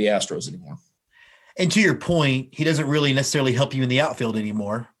are not going to be Astros anymore. And to your point, he doesn't really necessarily help you in the outfield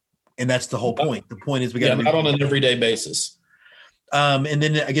anymore, and that's the whole point. The point is we got not on an everyday basis. And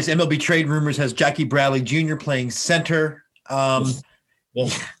then I guess MLB Trade Rumors has Jackie Bradley Jr. playing center. I'd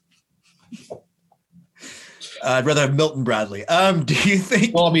rather have Milton Bradley. Do you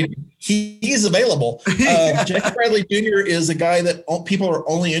think? Well, I mean, he's available. Jackie Bradley Jr. is a guy that people are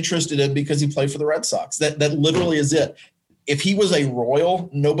only interested in because he played for the Red Sox. That literally is it. If he was a Royal,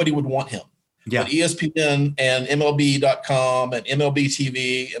 nobody would want him. Yeah. But ESPN and MLB.com and MLB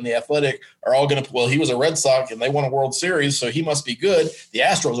TV and The Athletic are all going to, well, he was a Red Sox and they won a World Series, so he must be good. The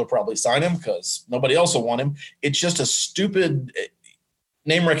Astros will probably sign him because nobody else will want him. It's just a stupid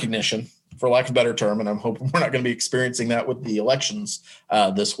name recognition, for lack of a better term, and I'm hoping we're not going to be experiencing that with the elections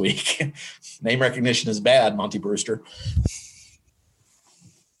this week. Name recognition is bad, Monty Brewster.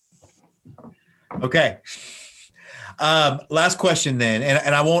 Okay. Last question then,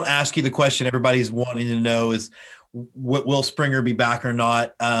 and I won't ask you the question everybody's wanting to know is, will Springer be back or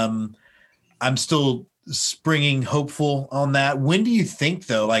not? I'm still springing hopeful on that. When do you think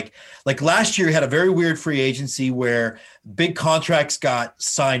though? Like last year had a very weird free agency where big contracts got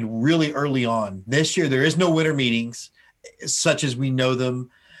signed really early on. This year there is no winter meetings such as we know them.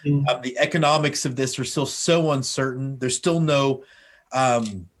 The economics of this are still so uncertain. There's still no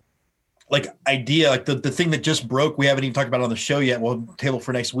idea. Like the thing that just broke, we haven't even talked about it on the show yet. We'll table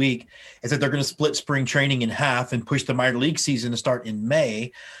for next week, is that they're going to split spring training in half and push the minor league season to start in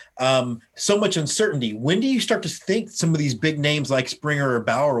May. So much uncertainty. When do you start to think some of these big names like Springer or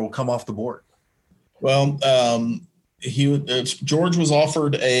Bauer will come off the board? Well, George was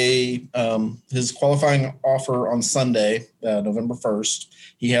offered his qualifying offer on Sunday, November 1st.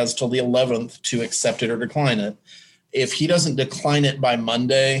 He has till the 11th to accept it or decline it. If he doesn't decline it by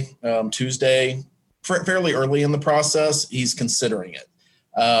Monday, Tuesday, fairly early in the process, he's considering it.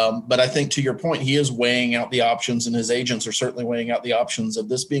 But I think to your point, he is weighing out the options, and his agents are certainly weighing out the options of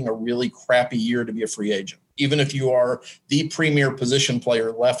this being a really crappy year to be a free agent. Even if you are the premier position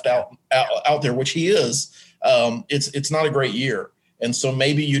player left out there, which he is, it's not a great year. And so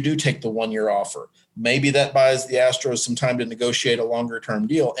maybe you do take the 1-year offer. Maybe that buys the Astros some time to negotiate a longer term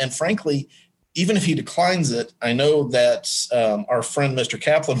deal. And frankly, even if he declines it, I know that our friend Mr.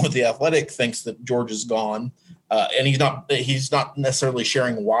 Kaplan with The Athletic thinks that George is gone. And he's not necessarily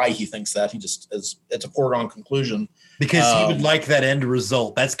sharing why he thinks that. He just it's a foregone conclusion because he would like that end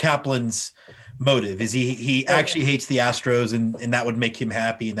result. That's Kaplan's motive. Is he actually hates the Astros and that would make him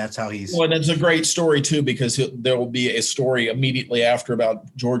happy, and that's how he's. Well, and it's a great story too because there will be a story immediately after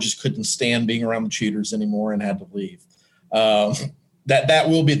about George just couldn't stand being around the cheaters anymore and had to leave. That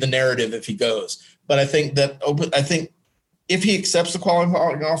will be the narrative if he goes. But I think if he accepts the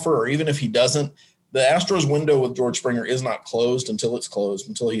qualifying offer, or even if he doesn't, the Astros window with George Springer is not closed until it's closed,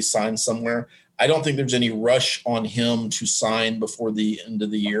 until he signs somewhere. I don't think there's any rush on him to sign before the end of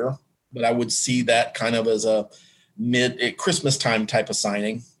the year, but I would see that kind of as a Christmas time type of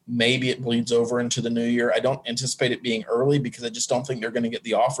signing. Maybe it bleeds over into the new year. I don't anticipate it being early because I just don't think they're going to get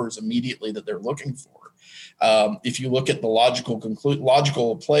the offers immediately that they're looking for. If you look at the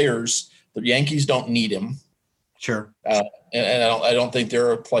logical players, the Yankees don't need him. Sure. And I don't think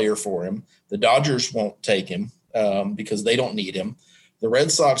they're a player for him. The Dodgers won't take him because they don't need him. The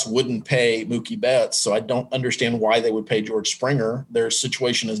Red Sox wouldn't pay Mookie Betts, so I don't understand why they would pay George Springer. Their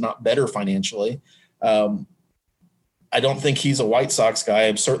situation is not better financially. I don't think he's a White Sox guy.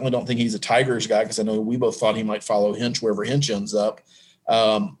 I certainly don't think he's a Tigers guy because I know we both thought he might follow Hinch wherever Hinch ends up.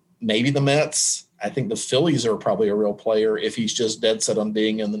 Maybe the Mets. I think the Phillies are probably a real player if he's just dead set on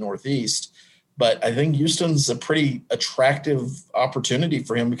being in the Northeast. But I think Houston's a pretty attractive opportunity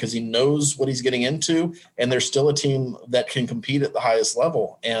for him because he knows what he's getting into, and there's still a team that can compete at the highest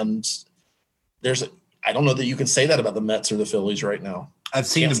level. And I don't know that you can say that about the Mets or the Phillies right now. I've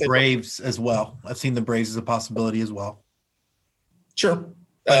seen the Braves as well. I've seen the Braves as a possibility as well. Sure.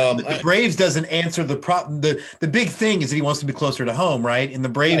 The Braves doesn't answer the problem. The big thing is that he wants to be closer to home, right? And the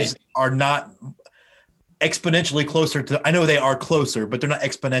Braves are not exponentially closer to – I know they are closer, but they're not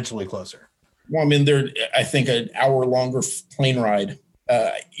exponentially closer. Well, I mean, they're, I think, an hour longer plane ride.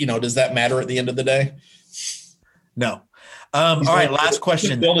 Does that matter at the end of the day? No. All right, last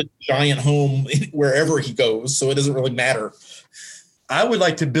question. Build a giant home wherever he goes, so it doesn't really matter. I would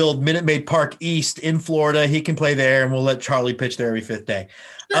like to build Minute Maid Park East in Florida. He can play there, and we'll let Charlie pitch there every fifth day.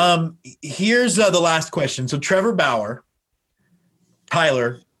 Here's the last question. So Trevor Bauer,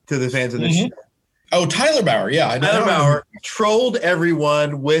 Tyler, to the fans of this show. Oh, Tyler Bauer. Yeah. Tyler Bauer trolled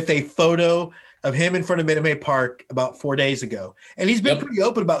everyone with a photo of him in front of Minute Maid Park about 4 days ago. And he's been pretty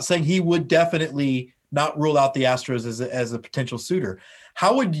open about saying he would definitely not rule out the Astros as a potential suitor.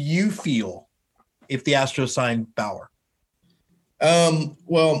 How would you feel if the Astros signed Bauer?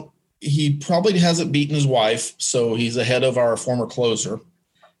 Well, he probably hasn't beaten his wife, so he's ahead of our former closer.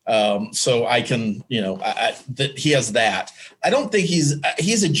 So I can, he has that. I don't think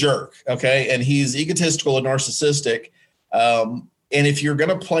he's a jerk. Okay. And he's egotistical and narcissistic. And if you're going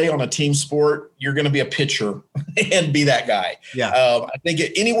to play on a team sport, you're going to be a pitcher and be that guy. Yeah. I think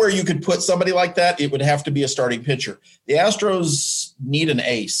anywhere you could put somebody like that, it would have to be a starting pitcher. The Astros need an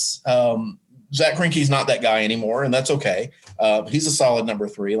ace. Zach Greinke's not that guy anymore, and that's okay. He's a solid number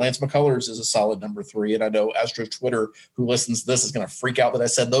 3. Lance McCullers is a solid number 3. And I know Astros Twitter, who listens to this, is going to freak out that I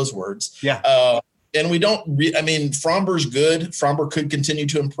said those words. Yeah. And we don't Fromber's good. Fromber could continue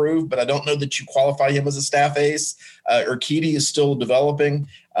to improve, but I don't know that you qualify him as a staff ace. Urquidy is still developing.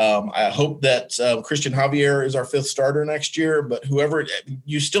 I hope that Christian Javier is our 5th starter next year, but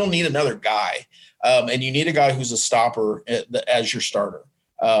you still need another guy. And you need a guy who's a stopper as your starter.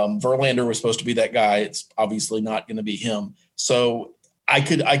 Verlander was supposed to be that guy. It's obviously not going to be him. So I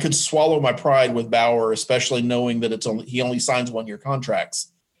could swallow my pride with Bauer, especially knowing that he only signs 1-year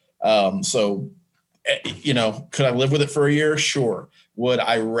contracts. Could I live with it for a year? Sure. Would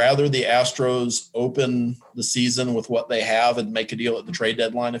I rather the Astros open the season with what they have and make a deal at the trade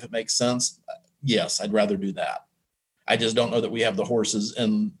deadline if it makes sense? Yes, I'd rather do that. I just don't know that we have the horses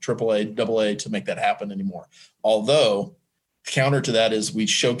in AAA, AA to make that happen anymore. Although, counter to that is we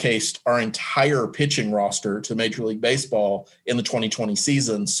showcased our entire pitching roster to Major League Baseball in the 2020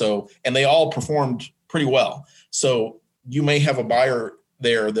 season. And they all performed pretty well. So you may have a buyer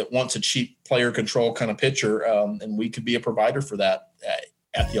there that wants a cheap player control kind of pitcher, and we could be a provider for that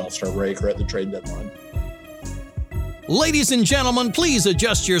at the All-Star break or at the trade deadline. Ladies and gentlemen, please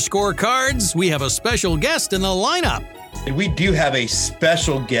adjust your scorecards. We have a special guest in the lineup. And we do have a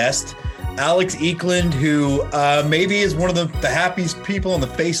special guest, Alex Eklund, who maybe is one of the happiest people on the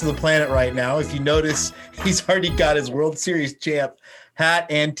face of the planet right now. If you notice, he's already got his World Series champ hat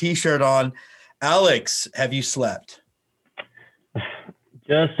and T-shirt on. Alex, have you slept?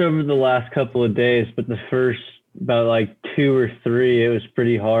 Just over the last couple of days, but the first about 2 or 3, it was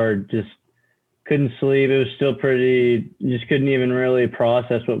pretty hard. Just couldn't sleep. It was still just couldn't even really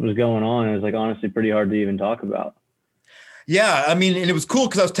process what was going on. It was honestly pretty hard to even talk about. Yeah, and it was cool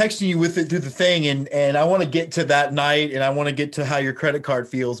because I was texting you with it through the thing, and I want to get to that night, and I want to get to how your credit card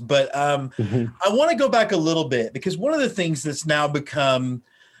feels. But I want to go back a little bit because one of the things that's now become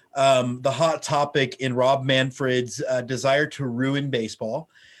the hot topic in Rob Manfred's desire to ruin baseball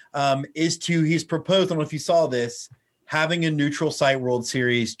he's proposed, I don't know if you saw this, having a neutral site World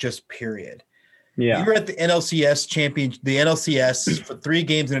Series, just period. Yeah. You were at the NLCS for 3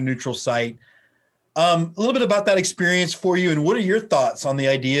 games in a neutral site. A little bit about that experience for you, and what are your thoughts on the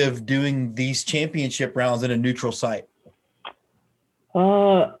idea of doing these championship rounds in a neutral site?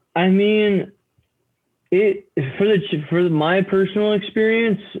 For my personal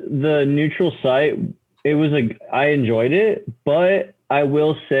experience, the neutral site, I enjoyed it, but I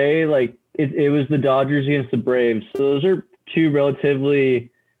will say it was the Dodgers against the Braves. So those are 2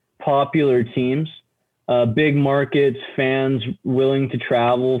 relatively popular teams, big markets, fans willing to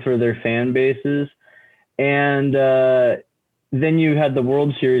travel for their fan bases. And then you had the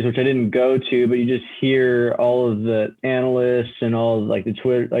World Series, which I didn't go to, but you just hear all of the analysts and all of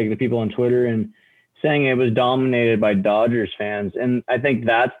the people on Twitter and saying it was dominated by Dodgers fans. And I think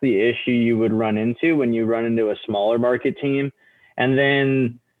that's the issue you would run into when you run into a smaller market team. And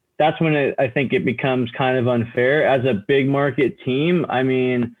then that's when I think it becomes kind of unfair. As a big market team,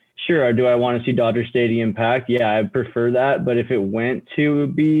 sure, do I want to see Dodger Stadium packed? Yeah, I prefer that. But if it went to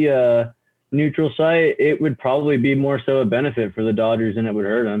be a neutral site, it would probably be more so a benefit for the Dodgers than it would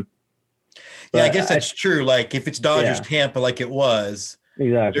hurt them. Yeah, I guess that's true. If it's Dodgers Tampa like it was.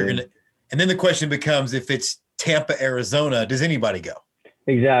 Exactly. And then the question becomes, if it's Tampa, Arizona, does anybody go?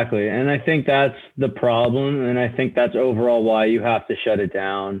 Exactly. And I think that's the problem. And I think that's overall why you have to shut it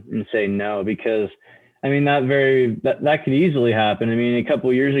down and say no, because that could easily happen. A couple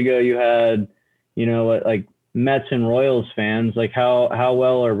of years ago you had, Mets and Royals fans, how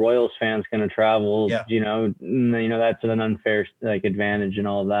well are Royals fans going to travel? Yeah. That's an unfair advantage and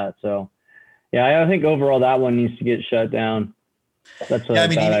all of that. So yeah, I think overall that one needs to get shut down. That's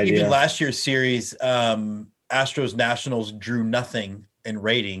even last year's series, Astros Nationals drew nothing in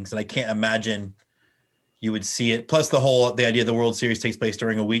ratings, and I can't imagine you would see it. Plus the idea the World Series takes place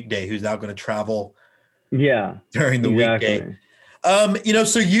during a weekday. Who's now going to travel? Yeah, during the weekday.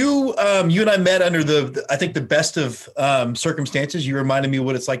 So you and I met under I think the best of circumstances. You reminded me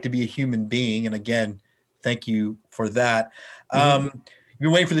what it's like to be a human being. And again, thank you for that. You've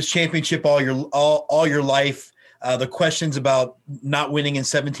been waiting for this championship all your life. The questions about not winning in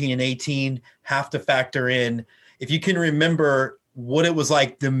 17 and 18 have to factor in. If you can remember what it was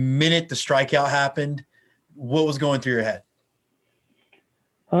like the minute the strikeout happened, what was going through your head?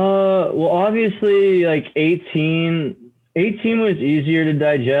 Well, obviously, like 18 was easier to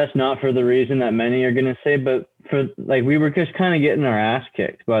digest, not for the reason that many are going to say, but for like, we were just kind of getting our ass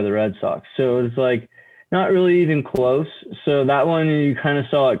kicked by the Red Sox. So it was like not really even close. So that one, you kind of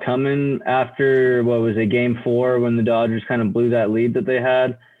saw it coming after, game 4 when the Dodgers kind of blew that lead that they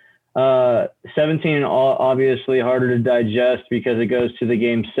had. 17 obviously harder to digest because it goes to the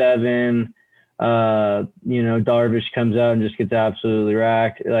game 7. Darvish comes out and just gets absolutely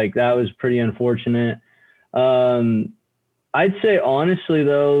racked. Like, that was pretty unfortunate. I'd say honestly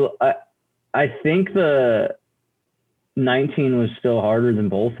though, I think the 19 was still harder than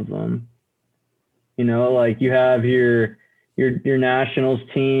both of them. Like, you have your Nationals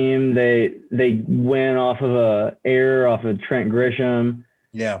team, they win off of a error off of Trent Grisham.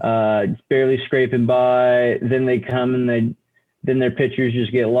 Yeah. Barely scraping by. Then they come and then their pitchers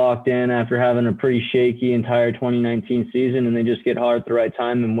just get locked in after having a pretty shaky entire 2019 season, and they just get hard at the right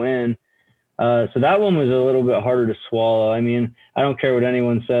time and win. So that one was a little bit harder to swallow. I mean, I don't care what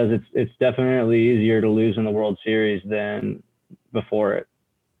anyone says. It's definitely easier to lose in the World Series than before it,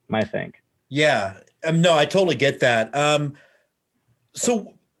 I think. Yeah. No, I totally get that.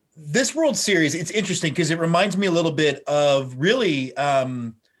 So this World Series, it's interesting because it reminds me a little bit of really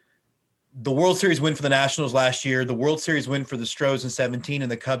the World Series win for the Nationals last year, the World Series win for the Stros in 17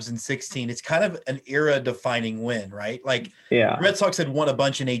 and the Cubs in 16. It's kind of an era-defining win, right? Like, the Red Sox had won a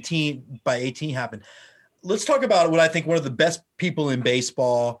bunch in 18, by 18 happened. Let's talk about what I think one of the best people in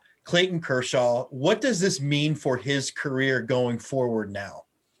baseball, Clayton Kershaw. What does this mean for his career going forward now?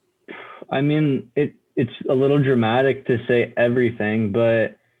 I mean, it's a little dramatic to say everything,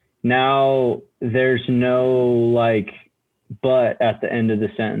 but now there's no but at the end of the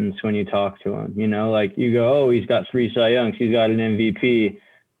sentence when you talk to him, like you go, oh, he's got 3 Cy Youngs, he's got an MVP,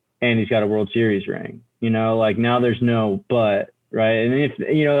 and he's got a World Series ring, like now there's no but, right? And if,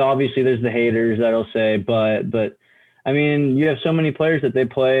 obviously there's the haters that'll say but I mean, you have so many players that they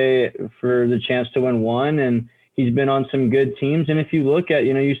play for the chance to win one, and he's been on some good teams. And if you look at,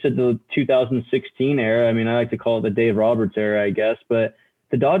 you said the 2016 era, I mean, I like to call it the Dave Roberts era, I guess, but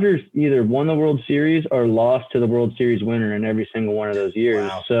the Dodgers either won the World Series or lost to the World Series winner in every single one of those years.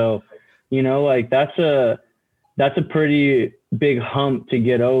 Wow. So, that's a pretty big hump to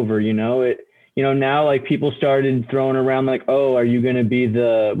get over, now like people started throwing around like, oh, are you going to be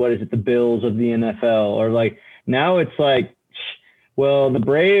the Bills of the NFL? Or like, now it's like, well, the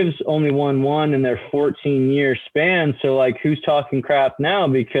Braves only won 1 in their 14-year span. So like, who's talking crap now?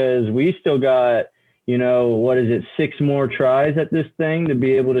 Because we still got, 6 more tries at this thing to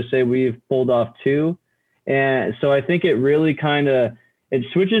be able to say we've pulled off 2. And so I think it really it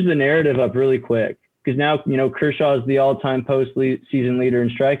switches the narrative up really quick, because now, Kershaw is the all-time postseason leader in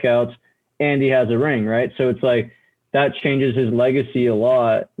strikeouts and he has a ring, right? So it's like that changes his legacy a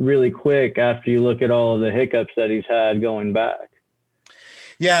lot really quick after you look at all of the hiccups that he's had going back.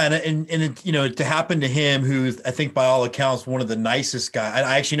 Yeah, and to happen to him, who's I think by all accounts one of the nicest guys.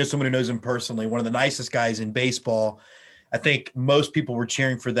 I actually know someone who knows him personally, one of the nicest guys in baseball. I think most people were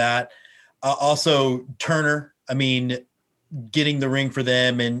cheering for that. Also, Turner. I mean, getting the ring for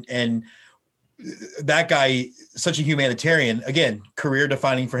them, and that guy, such a humanitarian. Again, career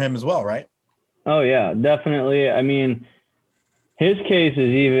defining for him as well, right? Oh yeah, definitely. I mean, his case is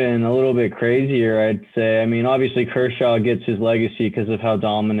even a little bit crazier, I'd say. I mean, obviously Kershaw gets his legacy because of how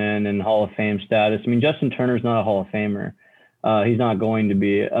dominant and Hall of Fame status. I mean, Justin Turner's not a Hall of Famer. He's not going to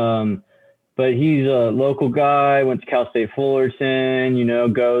be. But he's a local guy, went to Cal State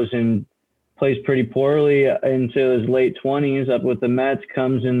Fullerton, goes and plays pretty poorly into his late 20s, up with the Mets,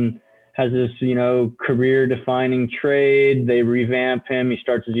 comes and has this, career-defining trade. They revamp him. He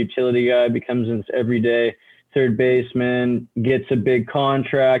starts as a utility guy, becomes this everyday third baseman, gets a big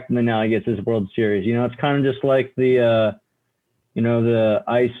contract, and then now he gets his World Series. It's kind of just like the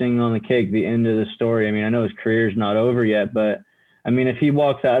icing on the cake, the end of the story. I mean, I know his career's not over yet, but I mean, if he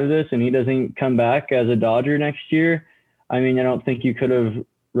walks out of this and he doesn't come back as a Dodger next year, I mean, I don't think you could have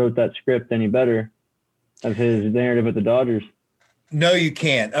wrote that script any better of his narrative with the Dodgers. No, you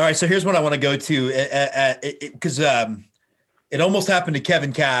can't. All right, so here's what I want to go to, because it almost happened to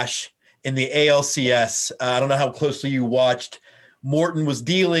Kevin Cash in the ALCS. I don't know how closely you watched. Morton was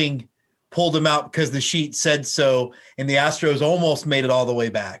dealing pulled him out because the sheet said so, and the Astros almost made it all the way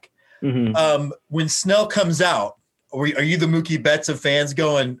back. Mm-hmm. When Snell comes out, are you the Mookie Betts of fans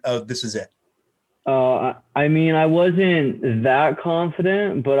going, oh, this is it? I mean, I wasn't that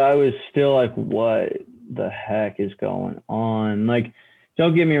confident, but I was still like, what the heck is going on? Like,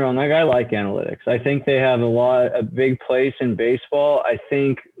 don't get me wrong. Like, I like analytics. I think they have a big place in baseball. I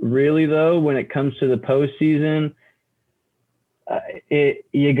think really though, when it comes to the postseason,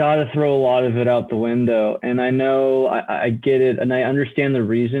 you got to throw a lot of it out the window. And I know I get it. And I understand the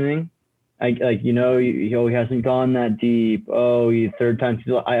reasoning. He hasn't gone that deep. Third time.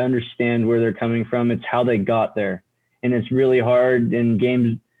 I understand where they're coming from. It's how they got there. And it's really hard in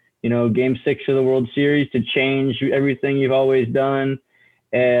games, game 6 of the World Series to change everything you've always done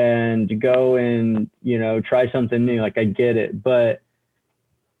and to go and, try something new. Like, I get it, but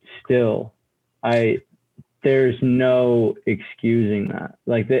still, there's no excusing that.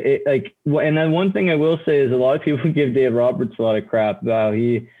 And then one thing I will say is a lot of people give Dave Roberts a lot of crap about how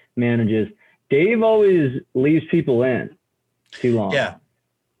he manages. Dave always leaves people in too long. Yeah.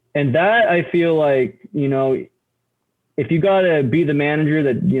 And that, I feel like, if you got to be the manager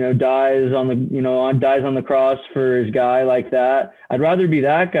that, dies on the cross for his guy like that, I'd rather be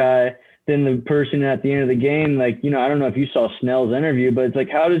that guy than the person at the end of the game. Like, I don't know if you saw Snell's interview, but it's like,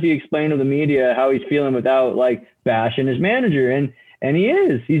 how does he explain to the media how he's feeling without like bashing his manager? And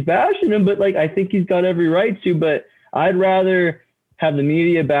he's bashing him, but like, I think he's got every right to, but I'd rather have the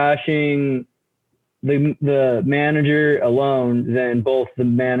media bashing the manager alone than both the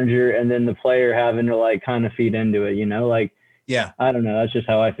manager and then the player having to like kind of feed into it, Yeah. I don't know. That's just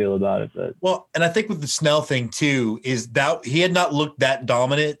how I feel about it. But well, and I think with the Snell thing too, is that he had not looked that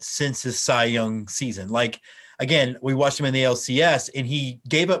dominant since his Cy Young season. Like, again, we watched him in the LCS and he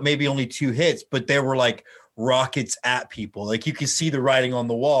gave up maybe only 2 hits, but there were like rockets at people. Like, you could see the writing on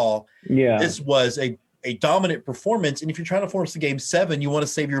the wall. Yeah. This was a dominant performance. And if you're trying to force the game 7, you want to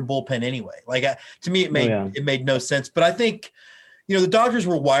save your bullpen anyway. Like, to me, it made no sense. But I think, the Dodgers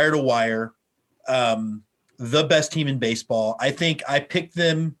were wire to wire, the best team in baseball. I think I picked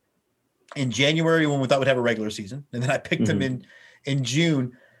them in January when we thought we'd have a regular season. And then I picked them in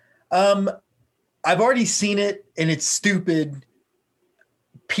June. I've already seen it and it's stupid.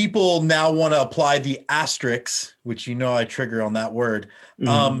 People now want to apply the asterisks, which I trigger on that word,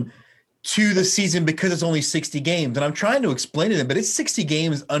 to the season because it's only 60 games. And I'm trying to explain to them, but it's 60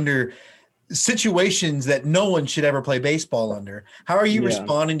 games under situations that no one should ever play baseball under. How are you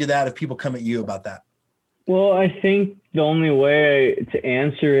responding to that if people come at you about that? Well, I think the only way to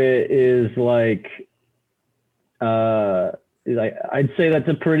answer it is I'd say that's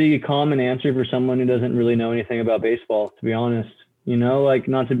a pretty common answer for someone who doesn't really know anything about baseball, to be honest,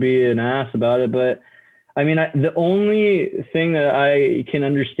 not to be an ass about it, but I mean, the only thing that I can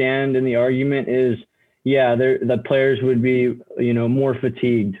understand in the argument is, the players would be, more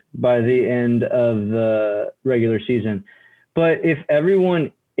fatigued by the end of the regular season. But if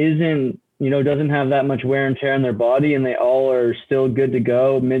everyone isn't, doesn't have that much wear and tear on their body and they all are still good to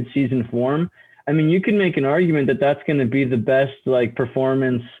go mid-season form, I mean, you can make an argument that that's going to be the best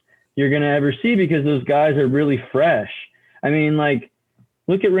performance you're going to ever see because those guys are really fresh. I mean,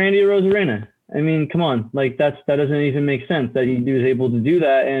 look at Randy Arozarena. I mean, come on, that doesn't even make sense that he was able to do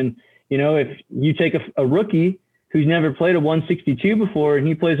that. And, if you take a rookie who's never played a 162 before and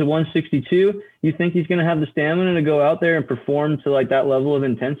he plays a 162, you think he's going to have the stamina to go out there and perform to that level of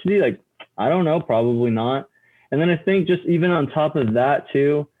intensity? I don't know, probably not. And then I think just even on top of that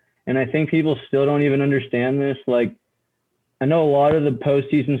too, and I think people still don't even understand this. I know a lot of the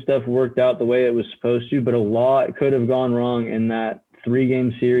postseason stuff worked out the way it was supposed to, but a lot could have gone wrong in that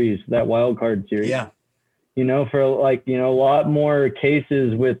 3-game series, that wild card series. Yeah. For a lot more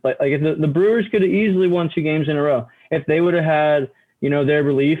cases with if the Brewers could have easily won 2 games in a row. If they would have had, their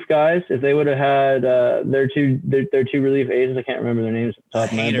relief guys, if they would have had their two relief aces, I can't remember their names.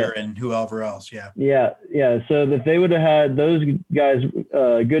 Hader and whoever else. Yeah. Yeah. Yeah. So if they would have had those guys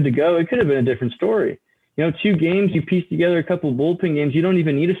good to go, it could have been a different story. 2 games, you piece together a couple of bullpen games, you don't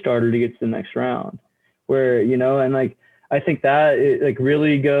even need a starter to get to the next round where, I think that it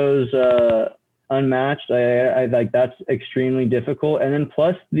really goes unmatched. I that's extremely difficult. And then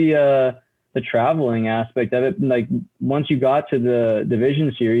plus the traveling aspect of it, once you got to the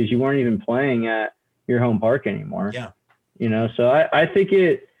division series, you weren't even playing at your home park anymore. Yeah. So I think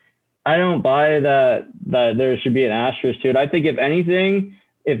I don't buy that there should be an asterisk to it. I think if anything,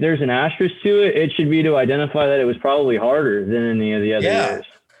 if there's an asterisk to it, it should be to identify that it was probably harder than any of the other years.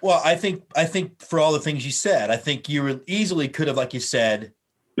 Well, I think for all the things you said, I think you easily could have, like you said,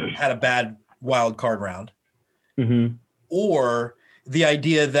 had a bad wild card round, or the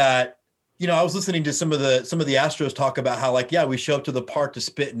idea that I was listening to some of the Astros talk about how, like, yeah, we show up to the park to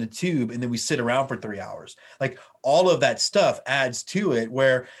spit in a tube and then we sit around for 3 hours. Like, all of that stuff adds to it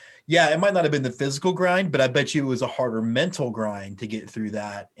where, yeah, it might not have been the physical grind, but I bet you it was a harder mental grind to get through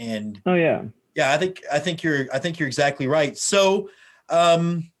that. And oh yeah. Yeah, I think you're exactly right. So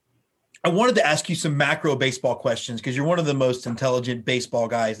I wanted to ask you some macro baseball questions because you're one of the most intelligent baseball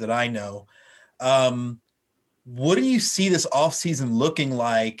guys that I know. What do you see this offseason looking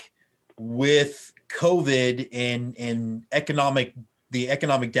like with COVID and the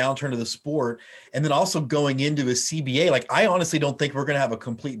economic downturn of the sport, and then also going into a CBA? Like, I honestly don't think we're going to have a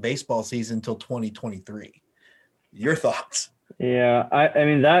complete baseball season until 2023. Your thoughts? Yeah, I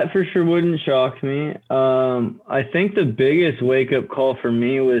mean, that for sure wouldn't shock me. I think the biggest wake-up call for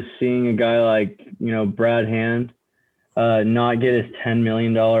me was seeing a guy like, Brad Hand not get his $10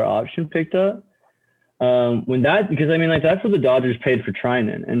 million option picked up. Because I mean, like, that's what the Dodgers paid for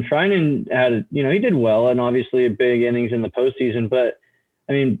Treinen. And Treinen had, he did well and obviously big innings in the postseason. But,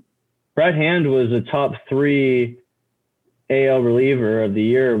 I mean, Brad Hand was a top 3 AL reliever of the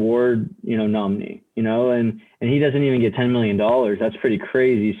year award, nominee, and he doesn't even get $10 million. That's pretty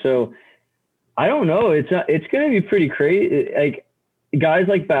crazy. So I don't know. It's going to be pretty crazy. Like, guys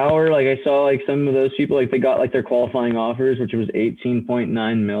like Bauer, like, I saw like some of those people, like, they got like their qualifying offers, which was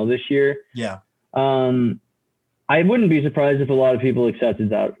 18.9 mil this year. Yeah. I wouldn't be surprised if a lot of people accepted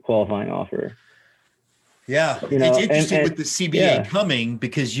that qualifying offer. Yeah, it's interesting with the CBA coming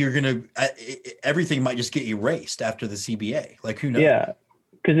because you're going to everything might just get erased after the CBA. Like, who knows? Yeah,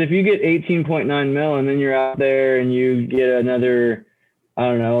 because if you get 18.9 mil and then you're out there and you get another, I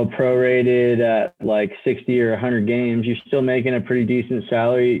don't know, prorated at like 60 or 100 games, you're still making a pretty decent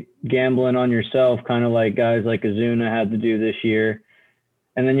salary, gambling on yourself, kind of like guys like Ozuna had to do this year.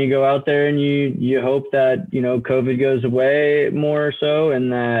 And then you go out there and you hope that, COVID goes away more or so, and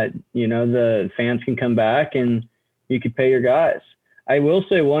that, the fans can come back and you can pay your guys. I will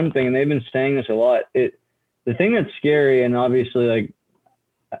say one thing, and they've been saying this a lot. The thing that's scary, and obviously, like,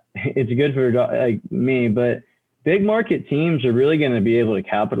 it's good for like me, but big market teams are really going to be able to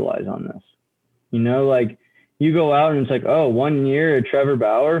capitalize on this. Like, you go out and it's like, oh, 1 year Trevor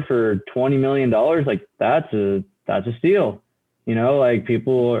Bauer for $20 million. Like, that's a steal. Like,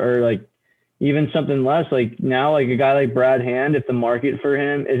 people are like, even something less, like now, like a guy like Brad Hand, if the market for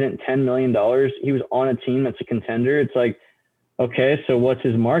him isn't $10 million, he was on a team that's a contender. It's like, okay, so what's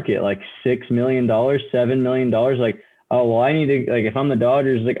his market? Like $6 million, $7 million. Like, oh, well, I need to, like, if I'm the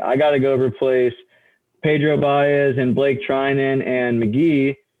Dodgers, like, I got to go replace Pedro Baez and Blake Treinen and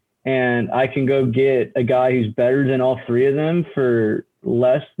McGee, and I can go get a guy who's better than all 3 of them for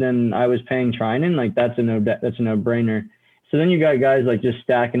less than I was paying Treinen. Like, that's a no-brainer. So then you got guys like just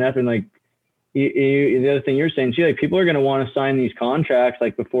stacking up, and like the other thing you're saying too, like, people are going to want to sign these contracts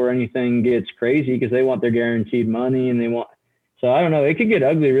like before anything gets crazy because they want their guaranteed money and so I don't know, it could get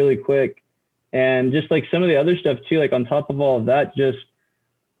ugly really quick. And just like some of the other stuff too, like on top of all of that, just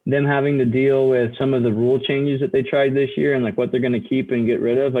them having to deal with some of the rule changes that they tried this year and like what they're going to keep and get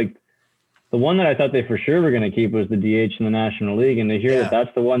rid of. Like, the one that I thought they for sure were going to keep was the DH in the National League. And to hear that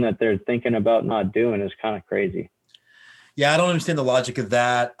that's the one that they're thinking about not doing is kind of crazy. Yeah, I don't understand the logic of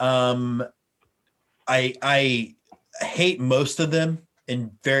that. I hate most of them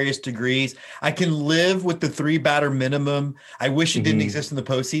in various degrees. I can live with the 3-batter minimum. I wish it didn't exist in the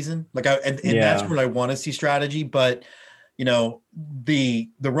postseason. Like, that's when I want to see strategy. But the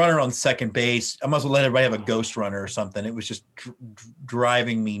runner on second base, I might as well let everybody have a ghost runner or something. It was just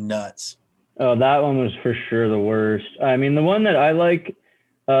driving me nuts. Oh, that one was for sure the worst. I mean, the one that I like,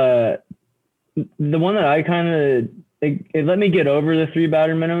 the one that I kind of. It let me get over the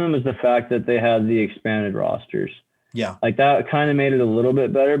 3-batter minimum is the fact that they had the expanded rosters. Yeah. Like, that kind of made it a little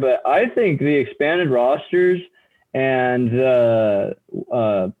bit better, but I think the expanded rosters and the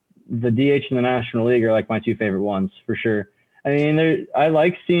DH in the National League are like my 2 favorite ones for sure. I mean, I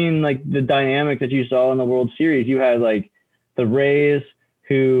like seeing like the dynamic that you saw in the World Series. You had like the Rays,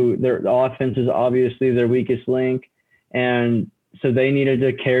 who their offense is obviously their weakest link, and so they needed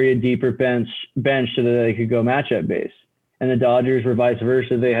to carry a deeper bench so that they could go matchup base. And the Dodgers were vice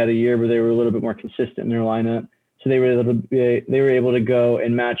versa. They had a year where they were a little bit more consistent in their lineup. So they were able to go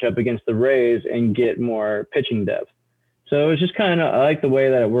and match up against the Rays and get more pitching depth. So it was just kind of, I like the way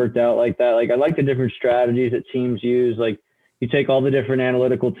that it worked out like that. Like, I like the different strategies that teams use. Like, you take all the different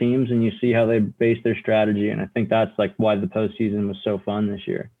analytical teams and you see how they base their strategy. And I think that's like why the postseason was so fun this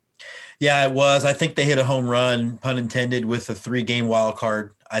year. Yeah, it was. I think they hit a home run, pun intended, with a 3-game wild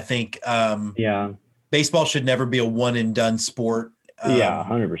card. I think baseball should never be a one and done sport. Yeah,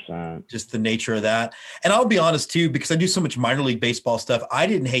 100%. Just the nature of that. And I'll be honest too, because I do so much minor league baseball stuff. I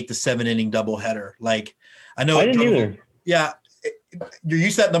didn't hate the 7-inning doubleheader. Like, I know I didn't either. Yeah, you're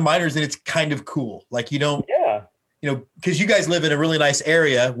used to that in the minors, and it's kind of cool. Like, you don't. Yeah. Because you guys live in a really nice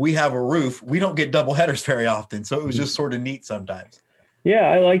area. We have a roof. We don't get double headers very often, so it was just sort of neat sometimes. Yeah,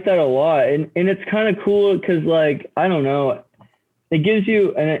 I like that a lot, and it's kind of cool because, like, I don't know, it gives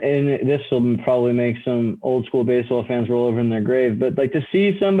you, and this will probably make some old school baseball fans roll over in their grave, but like to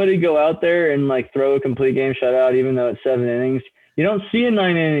see somebody go out there and like throw a complete game shutout, even though it's 7 innings, you don't see a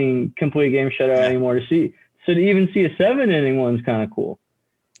 9-inning complete game shutout anymore. To even see a 7-inning one's kind of cool,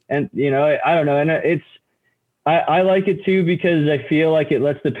 and I don't know, and I like it too because I feel like it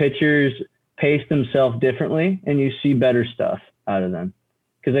lets the pitchers pace themselves differently, and you see better stuff out of them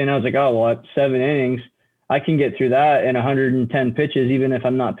because they know it's like, oh well, at 7 innings. I can get through that in 110 pitches, even if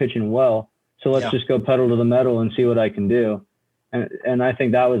I'm not pitching well. So let's just go pedal to the metal and see what I can do. And I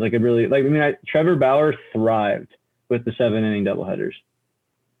think that was like a really, Trevor Bauer thrived with the 7-inning doubleheaders.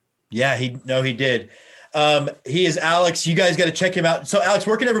 Yeah, he did. He is Alex. You guys got to check him out. So Alex,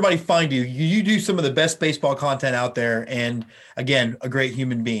 where can everybody find you? You do some of the best baseball content out there. And again, a great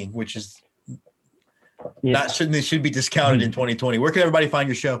human being, which is should be discounted in 2020. Where can everybody find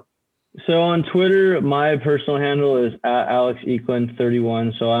your show? So on Twitter, my personal handle is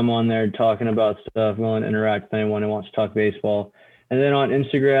 @AlexEklund31. So I'm on there talking about stuff, willing to interact with anyone who wants to talk baseball. And then on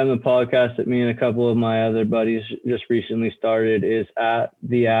Instagram, the podcast that me and a couple of my other buddies just recently started is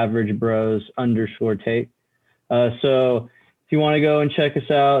 @TheAverageBros_take. So if you want to go and check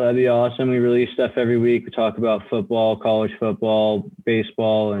us out, that'd be awesome. We release stuff every week. We talk about football, college football,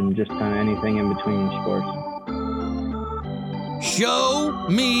 baseball, and just kind of anything in between the sports. Show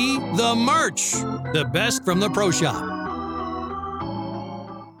me the merch, the best from the pro shop.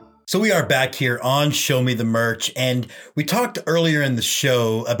 So we are back here on Show Me the Merch, and we talked earlier in the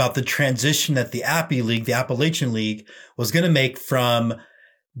show about the transition that the Appy League, the Appalachian League, was going to make from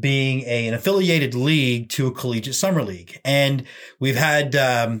being an affiliated league to a collegiate summer league. And we've had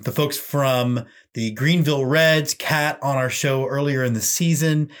the folks from the Greenville Reds, Cat, on our show earlier in the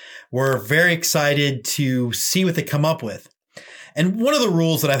season. We're very excited to see what they come up with. And one of the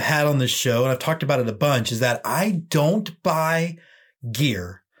rules that I've had on this show, and I've talked about it a bunch, is that I don't buy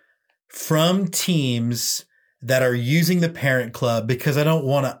gear from teams that are using the parent club because I don't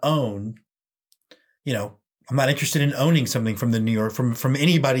want to own, I'm not interested in owning something from the New York, from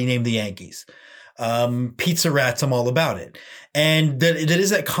anybody named the Yankees. Pizza Rats, I'm all about it. And that is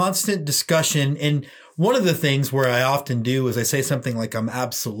that constant discussion. And one of the things where I often do is I say something like I'm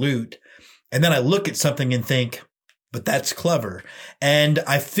absolute. And then I look at something and think, but that's clever. And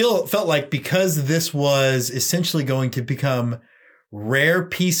I felt like because this was essentially going to become rare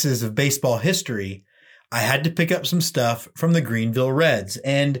pieces of baseball history, I had to pick up some stuff from the Greenville Reds.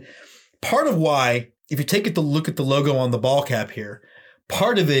 And part of why, if you take a look at the logo on the ball cap here,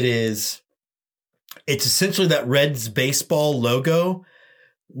 part of it is it's essentially that Reds baseball logo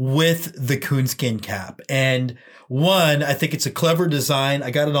with the coonskin cap. And one, I think it's a clever design.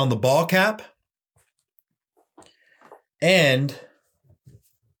 I got it on the ball cap and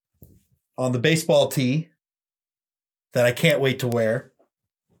on the baseball tee that I can't wait to wear.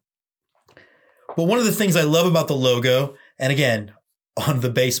 But one of the things I love about the logo, and again, on the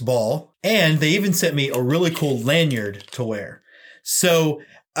baseball, and they even sent me a really cool lanyard to wear. So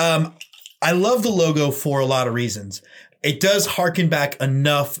I love the logo for a lot of reasons. It does harken back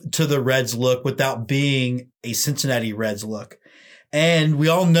enough to the Reds look without being a Cincinnati Reds look. And we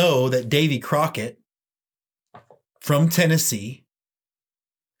all know that Davy Crockett from Tennessee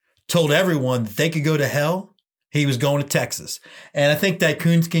told everyone that they could go to hell. He was going to Texas. And I think that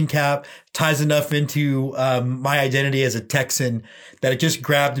coonskin cap ties enough into my identity as a Texan that it just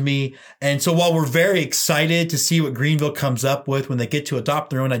grabbed me. And so while we're very excited to see what Greenville comes up with when they get to adopt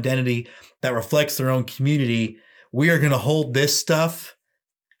their own identity that reflects their own community, we are going to hold this stuff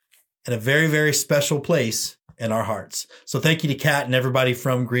in a very, very special place in our hearts. So thank you to Kat and everybody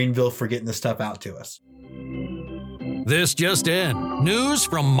from Greenville for getting this stuff out to us. This just in. News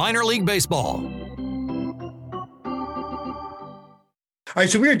from minor league baseball. All right,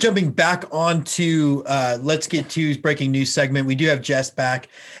 so we are jumping back onto Let's Get To's breaking news segment. We do have Jess back,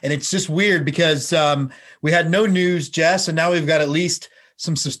 and it's just weird because we had no news, Jess, and now we've got at least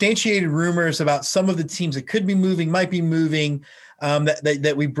some substantiated rumors about some of the teams that could be moving, might be moving,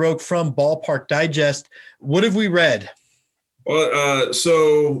 that we broke from Ballpark Digest. What have we read? Well,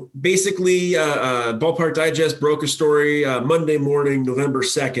 so basically, Ballpark Digest broke a story Monday morning, November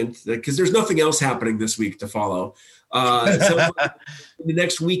 2nd, because there's nothing else happening this week to follow. So in the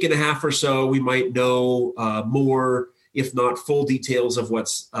next week and a half or so, we might know more if not full details of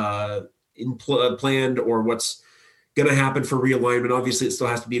what's planned or what's going to happen for realignment. Obviously, it still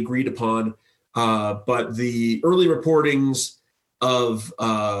has to be agreed upon. But the early reportings of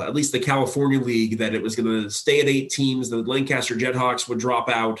at least the California League that it was going to stay at 8 teams, the Lancaster Jethawks would drop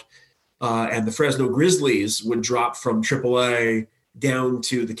out, and the Fresno Grizzlies would drop from AAA down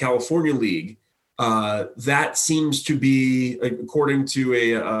to the California League. That seems to be, according to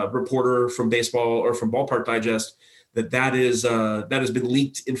a reporter from baseball or from Ballpark Digest, that has been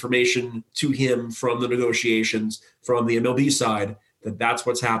leaked information to him from the negotiations from the MLB side, that's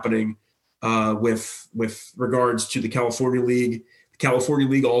what's happening with regards to the California League. The California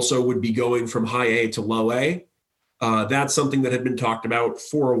League also would be going from high A to low A. That's something that had been talked about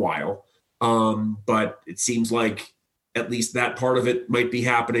for a while, but it seems like at least that part of it might be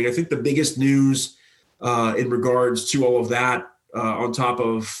happening. I think the biggest news in regards to all of that, on top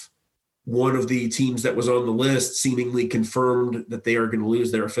of one of the teams that was on the list seemingly confirmed that they are going to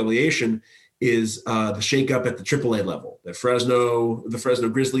lose their affiliation, is the shakeup at the AAA level. The Fresno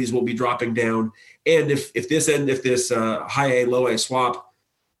Grizzlies will be dropping down, and if this high A low A swap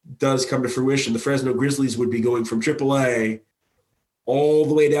does come to fruition, the Fresno Grizzlies would be going from AAA all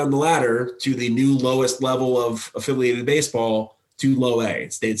the way down the ladder to the new lowest level of affiliated baseball, to low A.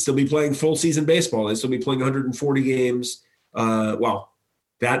 They'd still be playing full season baseball. They'd still be playing 140 games.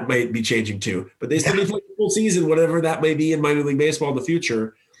 That might be changing too, but they still be playing full season, whatever that may be in minor league baseball in the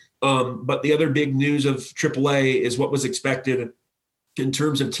future. But the other big news of AAA is what was expected in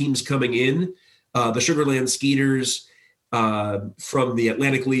terms of teams coming in. The Sugar Land Skeeters from the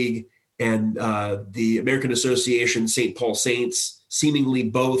Atlantic League and the American Association St. Paul Saints, seemingly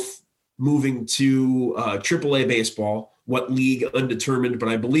both moving to AAA baseball. What league, undetermined, but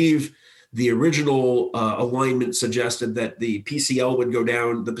I believe the original alignment suggested that the PCL would go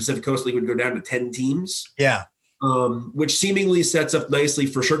down, the Pacific Coast League would go down to 10 teams. Yeah. Which seemingly sets up nicely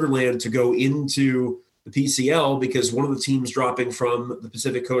for Sugar Land to go into the PCL, because one of the teams dropping from the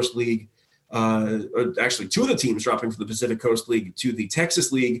Pacific Coast League, or actually two of the teams dropping from the Pacific Coast League to the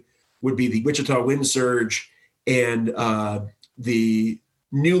Texas League, would be the Wichita Wind Surge and the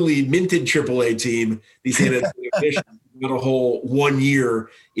newly minted AAA team, the San Antonio Fish, got a whole 1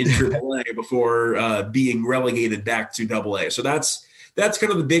 year in AAA before being relegated back to AA. So that's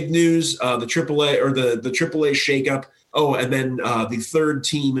kind of the big news. The AAA or the AAA shakeup. Oh, and then the third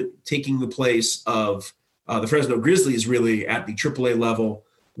team taking the place of the Fresno Grizzlies, really at the AAA level,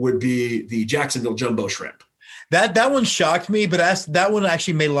 would be the Jacksonville Jumbo Shrimp. That one shocked me, but that one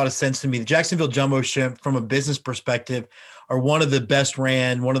actually made a lot of sense to me. The Jacksonville Jumbo Shrimp, from a business perspective, are one of the best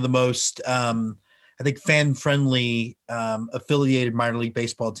ran, one of the most, I think, fan-friendly affiliated minor league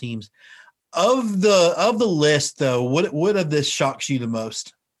baseball teams. Of the list, though, what of this shocks you the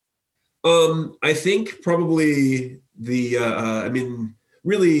most? I think probably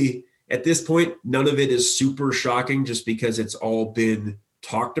really at this point, none of it is super shocking, just because it's all been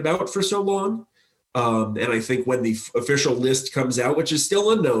talked about for so long. And I think when the official list comes out, which is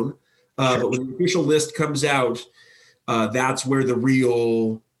still unknown, but when the official list comes out, that's where the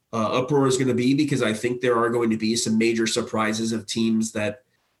real uproar is going to be, because I think there are going to be some major surprises of teams that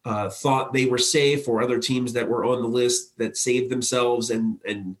thought they were safe, or other teams that were on the list that saved themselves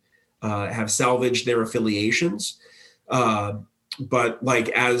and have salvaged their affiliations. But like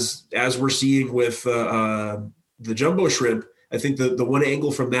as we're seeing with the Jumbo Shrimp, I think the one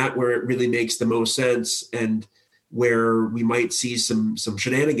angle from that where it really makes the most sense, and where we might see some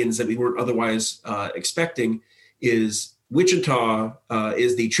shenanigans that we weren't otherwise expecting, is Wichita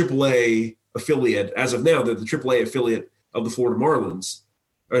is the AAA affiliate as of now. They're the AAA affiliate of the Florida Marlins.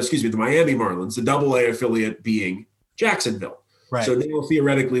 The Miami Marlins, the AA affiliate being Jacksonville. Right. So now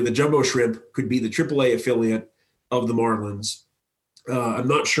theoretically the Jumbo Shrimp could be the AAA affiliate of the Marlins. I'm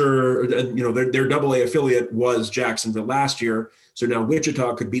not sure, their AA affiliate was Jacksonville last year. So now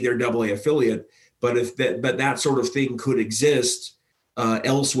Wichita could be their AA affiliate, but that sort of thing could exist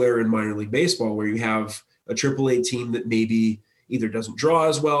elsewhere in minor league baseball, where you have a AAA team that maybe either doesn't draw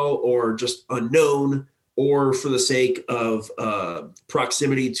as well, or just unknown, or for the sake of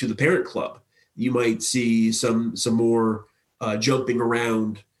proximity to the parent club, you might see some more jumping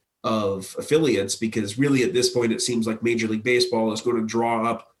around of affiliates, because really at this point, it seems like Major League Baseball is going to draw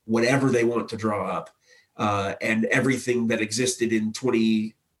up whatever they want to draw up. And everything that existed in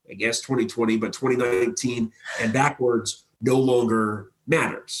 2020, but 2019 and backwards no longer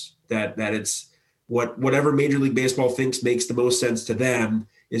matters. That it's whatever Major League Baseball thinks makes the most sense to them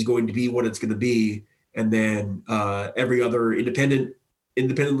is going to be what it's going to be. And then every other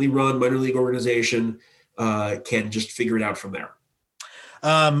independently run minor league organization can just figure it out from there.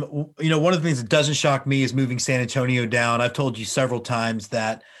 One of the things that doesn't shock me is moving San Antonio down. I've told you several times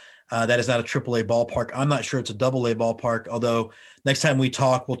that that is not a AAA ballpark. I'm not sure it's a AA ballpark, although next time we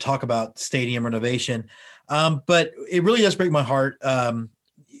talk, we'll talk about stadium renovation. But it really does break my heart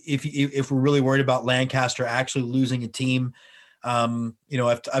if we're really worried about Lancaster actually losing a team.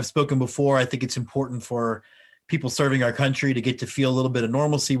 I've spoken before. I think it's important for people serving our country to get to feel a little bit of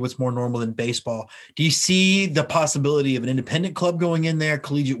normalcy, what's more normal than baseball. Do you see the possibility of an independent club going in there,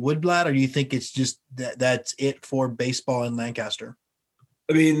 Collegiate Woodblatt, or do you think it's just that's it for baseball in Lancaster?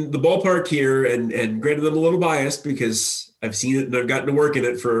 I mean, the ballpark here, and granted I'm a little biased because I've seen it and I've gotten to work in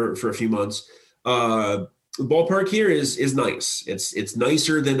it for a few months. The ballpark here is nice. It's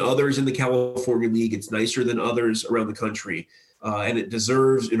nicer than others in the California League. It's nicer than others around the country. And it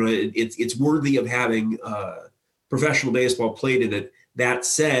deserves, it's worthy of having professional baseball played in it. That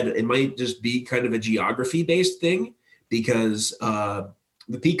said, it might just be kind of a geography-based thing because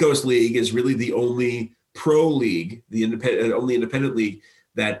the Pecos League is really the only pro league, only independent league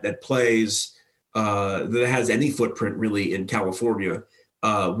that plays that has any footprint really in California.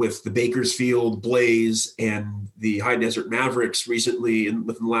 With the Bakersfield Blaze and the High Desert Mavericks recently,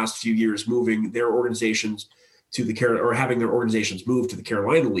 within the last few years, moving their organizations to having their organizations move to the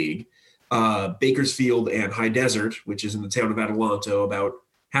Carolina League. Bakersfield and High Desert, which is in the town of Adelanto, about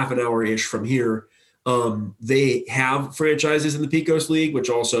half an hour-ish from here, they have franchises in the Pecos League, which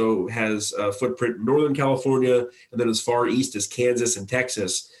also has a footprint in Northern California, and then as far east as Kansas and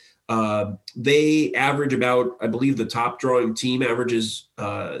Texas. They average about, I believe the top drawing team averages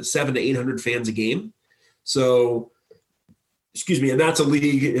 700 to 800 fans a game. So, and that's a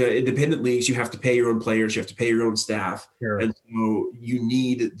league, independent leagues, you have to pay your own players, you have to pay your own staff. Sure. And so you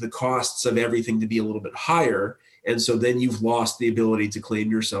need the costs of everything to be a little bit higher. And so then you've lost the ability to claim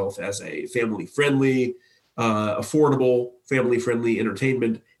yourself as a family-friendly, affordable, family-friendly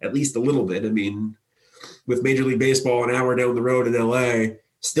entertainment, at least a little bit. I mean, with Major League Baseball an hour down the road in LA,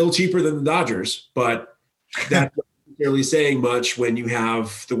 still cheaper than the Dodgers, but that's not necessarily saying much when you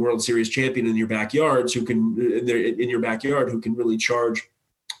have the World Series champion in your backyard who can really charge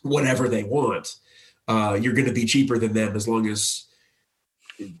whatever they want. You're going to be cheaper than them as long as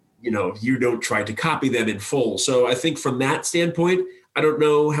you don't try to copy them in full. So I think from that standpoint, I don't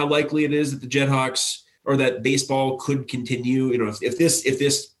know how likely it is that the Jethawks or that baseball could continue. If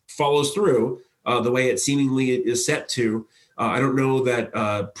this follows through the way it seemingly is set to. I don't know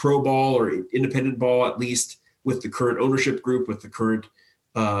that pro ball or independent ball, at least with the current ownership group, with the current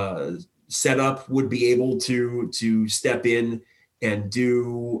setup, would be able to step in and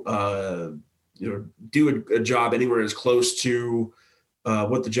do a job anywhere as close to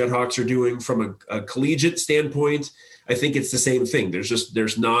what the Jethawks are doing from a collegiate standpoint. I think it's the same thing.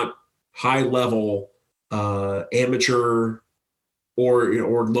 There's not high level amateur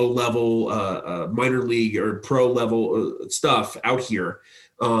or low level minor league or pro level stuff out here.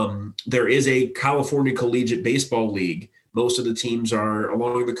 There is a California Collegiate Baseball League. Most of the teams are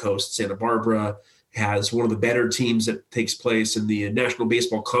along the coast. Santa Barbara has one of the better teams that takes place in the National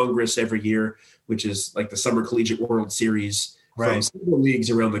Baseball Congress every year, which is like the Summer Collegiate World Series from several leagues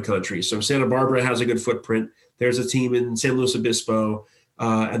around the country. So Santa Barbara has a good footprint. There's a team in San Luis Obispo,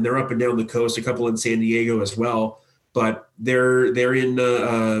 and they're up and down the coast, a couple in San Diego as well. But they're in,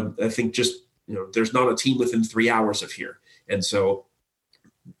 I think there's not a team within 3 hours of here. And so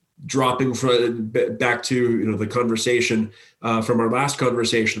dropping back to, the conversation from our last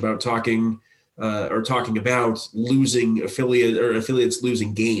conversation about talking about losing affiliates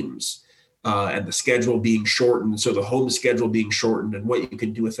losing games and the schedule being shortened. So the home schedule being shortened and what you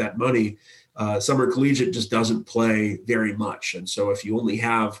can do with that money, Summer Collegiate just doesn't play very much. And so if you only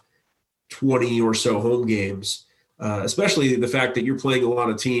have 20 or so home games, especially the fact that you're playing a lot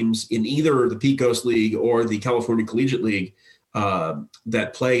of teams in either the Pecos League or the California Collegiate League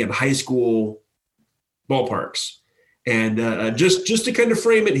that play in high school ballparks. And just to kind of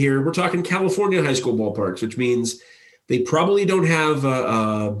frame it here, we're talking California high school ballparks, which means they probably don't have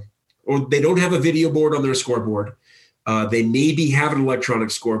they don't have a video board on their scoreboard. They maybe have an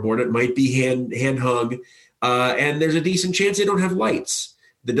electronic scoreboard. It might be hand hung, and there's a decent chance they don't have lights.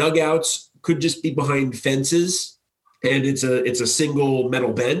 The dugouts could just be behind fences, and it's a single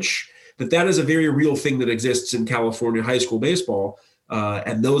metal bench. But that is a very real thing that exists in California high school baseball,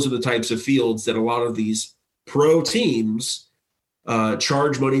 and those are the types of fields that a lot of these pro teams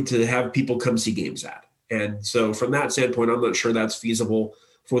charge money to have people come see games at. And so from that standpoint, I'm not sure that's feasible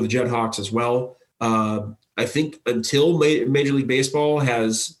for the Jethawks as well. I think until Major League Baseball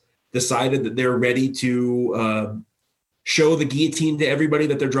has decided that they're ready to show the guillotine to everybody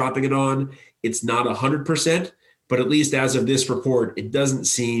that they're dropping it on, it's not 100%, But at least as of this report, it doesn't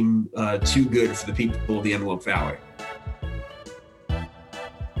seem too good for the people of the Antelope Valley.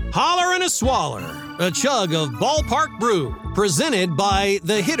 Holler and a Swaller, a chug of Ballpark Brew, presented by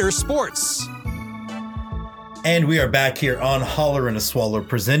The Hitter Sports. And we are back here on Holler and a Swaller,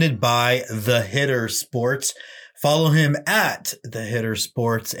 presented by The Hitter Sports. Follow him at The Hitter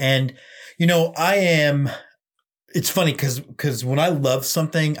Sports. And, it's funny because when I love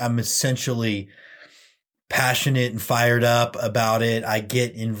something, I'm essentially passionate and fired up about it. I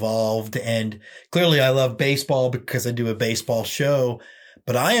get involved, and clearly I love baseball because I do a baseball show,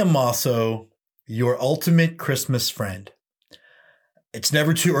 but I am also your ultimate Christmas friend. It's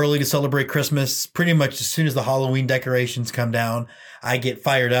never too early to celebrate Christmas. Pretty much as soon as the Halloween decorations come down, I get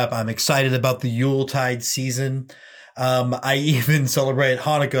fired up. I'm excited about the Yuletide season. I even celebrate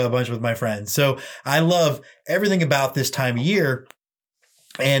Hanukkah a bunch with my friends. So I love everything about this time of year.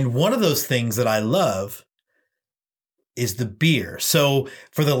 And one of those things that I love is the beer. So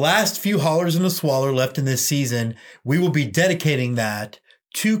for the last few Hollers and a Swaller left in this season, we will be dedicating that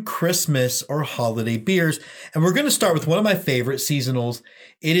to Christmas or holiday beers. And we're going to start with one of my favorite seasonals.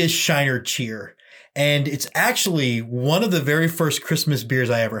 It is Shiner Cheer. And it's actually one of the very first Christmas beers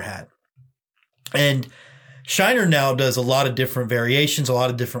I ever had. And Shiner now does a lot of different variations, a lot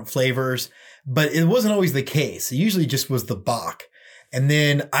of different flavors, but it wasn't always the case. It usually just was the Bock. And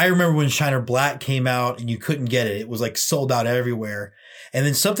then I remember when Shiner Black came out and you couldn't get it. It was like sold out everywhere. And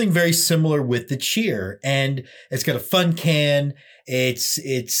then something very similar with the Cheer. And it's got a fun can. It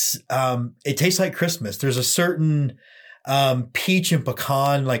tastes like Christmas. There's a certain peach and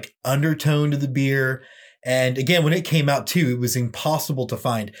pecan like undertone to the beer. And again, when it came out too, it was impossible to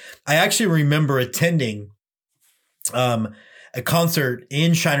find. I actually remember attending a concert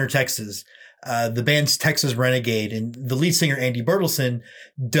in Shiner, Texas. The band's Texas Renegade, and the lead singer Andy Bertelson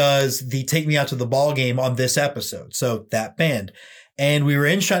does the Take Me Out to the Ball Game on this episode. So that band. And we were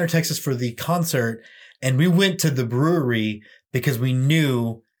in Shiner, Texas for the concert, and we went to the brewery because we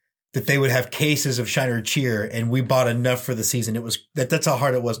knew that they would have cases of Shiner Cheer, and we bought enough for the season. That's how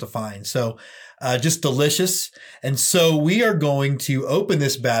hard it was to find. So just delicious. And so we are going to open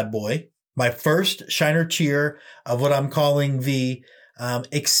this bad boy, my first Shiner Cheer of what I'm calling the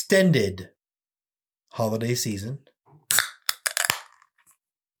extended holiday season.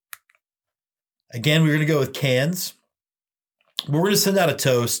 Again, we're going to go with cans. We're going to send out a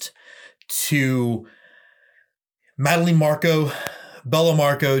toast to Madeline Marco, Bella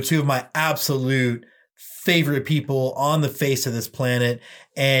Marco, two of my absolute favorite people on the face of this planet,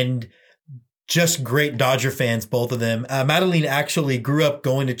 and just great Dodger fans, both of them. Madeline actually grew up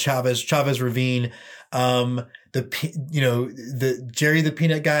going to Chavez Ravine. The Jerry the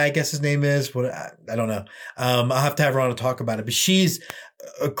Peanut guy, I guess his name is. I don't know. I'll have to have her on to talk about it. But she's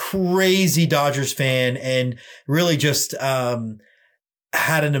a crazy Dodgers fan and really just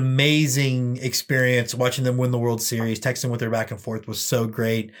had an amazing experience watching them win the World Series. Texting with her back and forth was so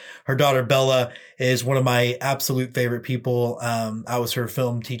great. Her daughter Bella is one of my absolute favorite people. I was her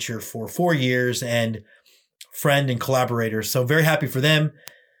film teacher for 4 years and friend and collaborator. So very happy for them.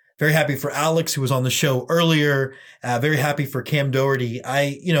 Very happy for Alex, who was on the show earlier. Very happy for Cam Doherty.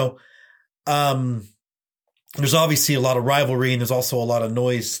 There's obviously a lot of rivalry, and there's also a lot of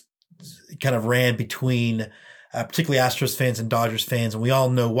noise kind of ran between particularly Astros fans and Dodgers fans, and we all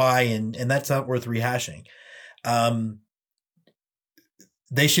know why, and that's not worth rehashing.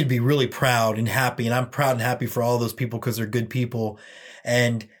 They should be really proud and happy, and I'm proud and happy for all those people because they're good people.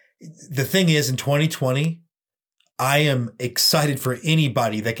 And the thing is, in 2020, I am excited for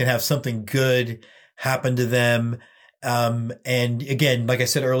anybody that can have something good happen to them. And again, like I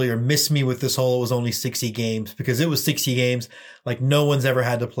said earlier, miss me with this whole, it was only 60 games, because it was 60 games like no one's ever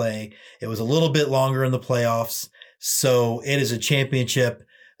had to play. It was a little bit longer in the playoffs. So it is a championship.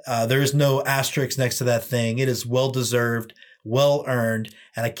 There is no asterisk next to that thing. It is well deserved, well earned,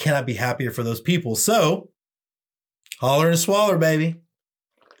 and I cannot be happier for those people. So holler and swaller, baby.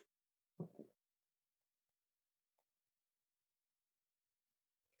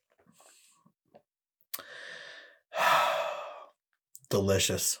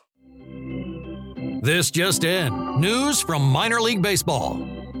 Delicious. This just in. News from minor league baseball.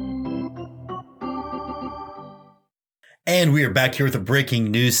 And we are back here with a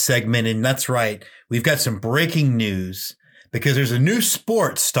breaking news segment. And that's right. We've got some breaking news because there's a new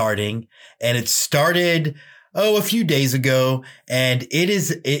sport starting, and it started, a few days ago. And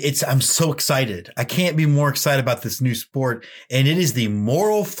I'm so excited. I can't be more excited about this new sport. And it is the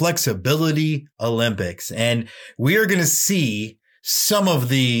Moral Flexibility Olympics. And we are going to see some of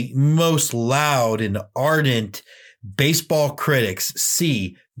the most loud and ardent baseball critics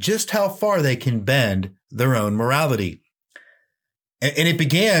see just how far they can bend their own morality. And it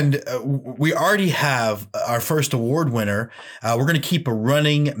began, we already have our first award winner. We're going to keep a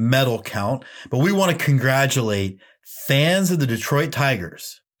running medal count, but we want to congratulate fans of the Detroit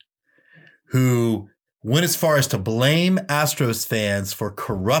Tigers who went as far as to blame Astros fans for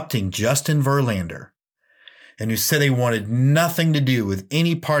corrupting Justin Verlander and who said they wanted nothing to do with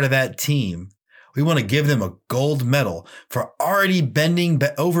any part of that team. We want to give them a gold medal for already bending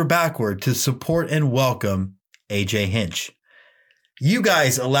over backward to support and welcome AJ Hinch. You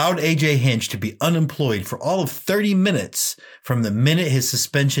guys allowed AJ Hinch to be unemployed for all of 30 minutes from the minute his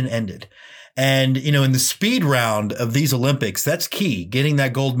suspension ended. And, in the speed round of these Olympics, that's key, getting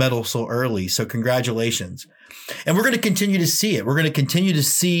that gold medal so early. So congratulations. And we're going to continue to see it. We're going to continue to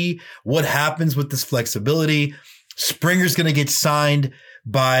see what happens with this flexibility. Springer's going to get signed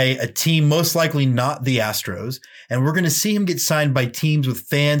by a team, most likely not the Astros. And we're going to see him get signed by teams with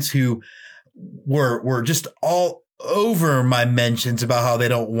fans who were just all over my mentions about how they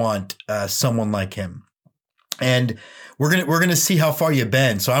don't want someone like him. And we're going to see how far you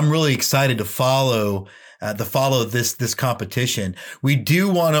bend. So I'm really excited to follow this competition. We do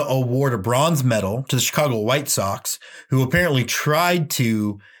want to award a bronze medal to the Chicago White Sox, who apparently tried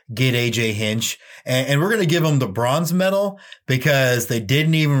to get AJ Hinch. And we're going to give them the bronze medal because they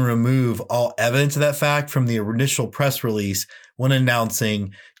didn't even remove all evidence of that fact from the initial press release when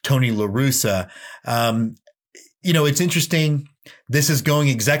announcing Tony La Russa. It's interesting. This is going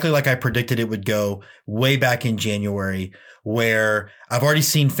exactly like I predicted it would go way back in January, where I've already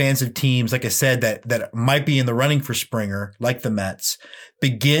seen fans of teams, like I said, that might be in the running for Springer, like the Mets,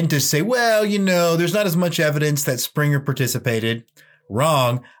 begin to say, well, there's not as much evidence that Springer participated.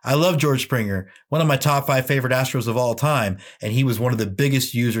 Wrong. I love George Springer, one of my top 5 favorite Astros of all time, and he was one of the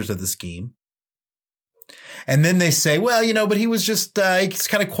biggest users of the scheme. And then they say, well, but he was just, he's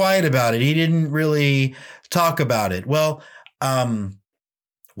kind of quiet about it. He didn't really talk about it. Well,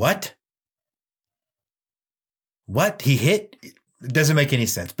 what? He hit? It doesn't make any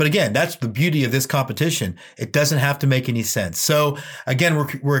sense. But again, that's the beauty of this competition. It doesn't have to make any sense. So again,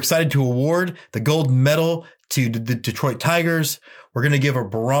 we're excited to award the gold medal to the Detroit Tigers. We're going to give a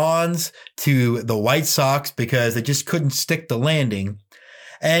bronze to the White Sox because they just couldn't stick the landing.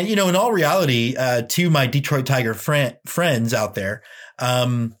 And, in all reality, to my Detroit Tiger friends out there,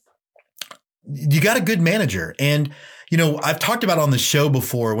 you got a good manager. And, I've talked about on the show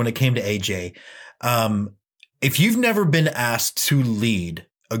before when it came to AJ, if you've never been asked to lead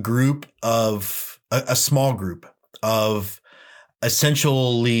a group of a small group of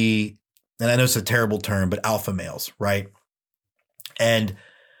essentially, and I know it's a terrible term, but alpha males, right? And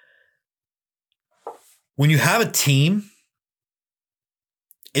when you have a team,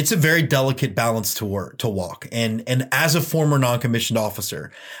 it's a very delicate balance to walk. And as a former non-commissioned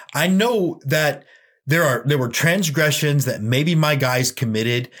officer, I know that there were transgressions that maybe my guys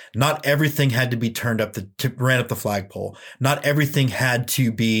committed. Not everything had to be ran up the flagpole. Not everything had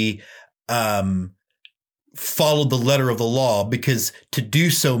to be followed the letter of the law, because to do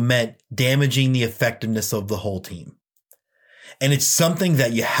so meant damaging the effectiveness of the whole team. And it's something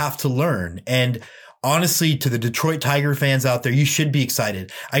that you have to learn. And honestly, to the Detroit Tiger fans out there, you should be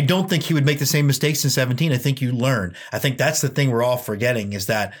excited. I don't think he would make the same mistakes in 17. I think you learn. I think that's the thing we're all forgetting, is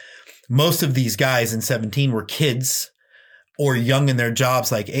that most of these guys in 17 were kids or young in their jobs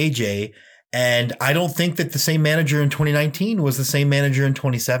like AJ. And I don't think that the same manager in 2019 was the same manager in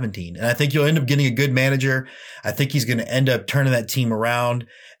 2017. And I think you'll end up getting a good manager. I think he's going to end up turning that team around.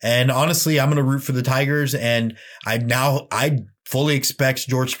 And honestly, I'm going to root for the Tigers. And I fully expect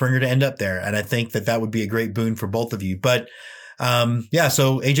George Springer to end up there. And I think that would be a great boon for both of you. But so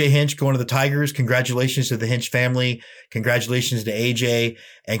AJ Hinch going to the Tigers. Congratulations to the Hinch family. Congratulations to AJ,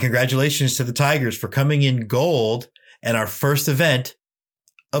 and congratulations to the Tigers for coming in gold in our first event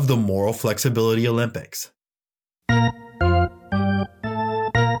of the Moral Flexibility Olympics.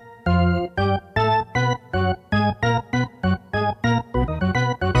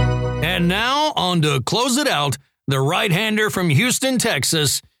 And now on to close it out, the right-hander from Houston,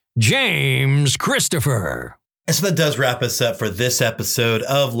 Texas, James Christopher. And so that does wrap us up for this episode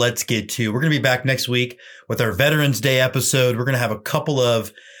of Let's Get To. We're going to be back next week with our Veterans Day episode. We're going to have a couple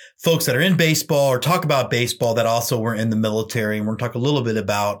of folks that are in baseball or talk about baseball that also were in the military. And we're going to talk a little bit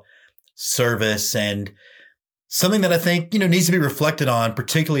about service and something that I think, needs to be reflected on,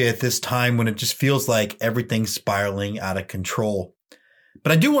 particularly at this time when it just feels like everything's spiraling out of control.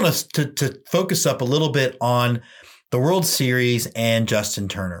 But I do want us to focus up a little bit on the World Series and Justin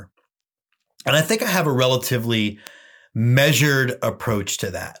Turner. And I think I have a relatively measured approach to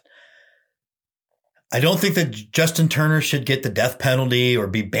that. I don't think that Justin Turner should get the death penalty or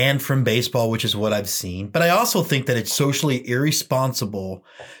be banned from baseball, which is what I've seen. But I also think that it's socially irresponsible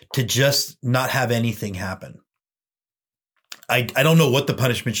to just not have anything happen. I don't know what the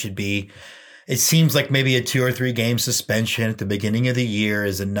punishment should be. It seems like maybe a 2 or 3 game suspension at the beginning of the year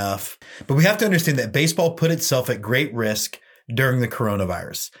is enough. But we have to understand that baseball put itself at great risk during the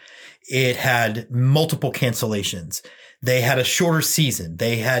coronavirus. It had multiple cancellations. They had a shorter season.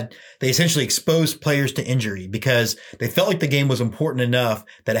 They essentially exposed players to injury because they felt like the game was important enough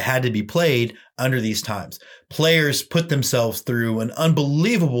that it had to be played under these times. Players put themselves through an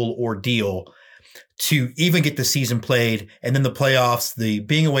unbelievable ordeal to even get the season played, and then the playoffs, the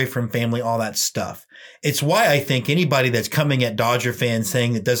being away from family, all that stuff. It's why I think anybody that's coming at Dodger fans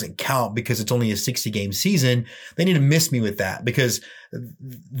saying it doesn't count because it's only a 60-game season, they need to miss me with that, because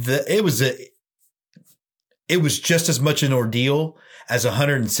it was just as much an ordeal as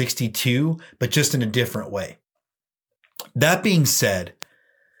 162, but just in a different way. That being said,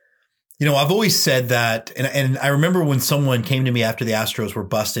 I've always said that, and I remember when someone came to me after the Astros were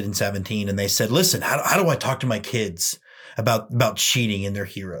busted in 17 and they said, listen, how do I talk to my kids about cheating and their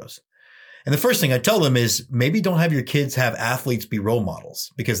heroes? And the first thing I tell them is maybe don't have your kids have athletes be role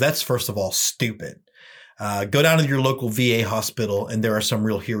models, because that's, first of all, stupid. Go down to your local VA hospital and there are some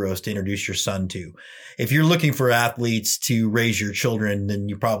real heroes to introduce your son to. If you're looking for athletes to raise your children, then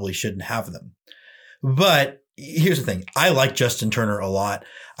you probably shouldn't have them. But here's the thing. I like Justin Turner a lot.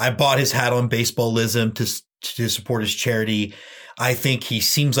 I bought his hat on Baseballism to support his charity. I think he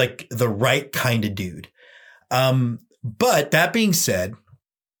seems like the right kind of dude. But that being said,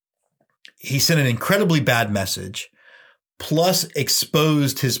 he sent an incredibly bad message, plus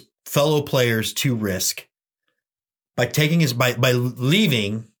exposed his fellow players to risk by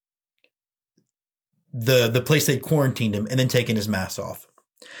leaving the place they quarantined him and then taking his mask off.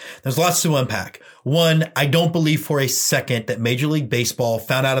 There's lots to unpack. One, I don't believe for a second that Major League Baseball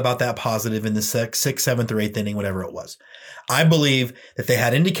found out about that positive in the 6th, 7th, or 8th inning, whatever it was. I believe that they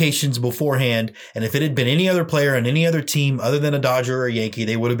had indications beforehand, and if it had been any other player on any other team other than a Dodger or a Yankee,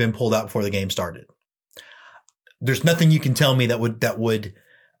 they would have been pulled out before the game started. There's nothing you can tell me that would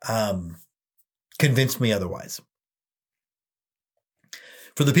convince me otherwise.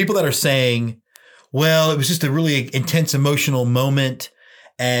 For the people that are saying, well, it was just a really intense emotional moment,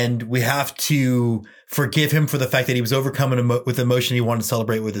 and we have to forgive him for the fact that he was overcome with emotion. He wanted to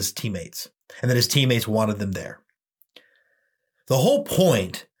celebrate with his teammates, and that his teammates wanted them there. The whole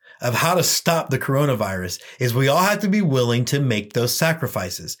point of how to stop the coronavirus is we all have to be willing to make those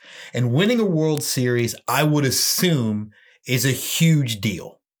sacrifices. And winning a World Series, I would assume, is a huge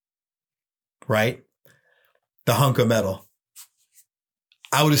deal, right? The hunk of metal.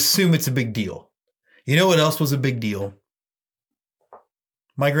 I would assume it's a big deal. You know what else was a big deal?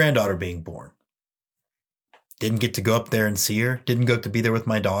 My granddaughter being born. Didn't get to go up there and see her. Didn't go to be there with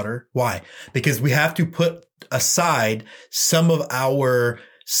my daughter. Why? Because we have to put aside some of our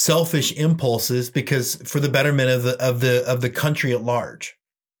selfish impulses because for the betterment of the country at large.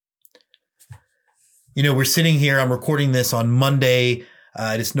 We're sitting here. I'm recording this on Monday.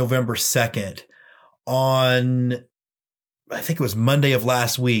 It's November 2nd. I think it was Monday of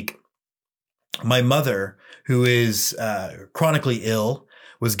last week, my mother, who is chronically ill,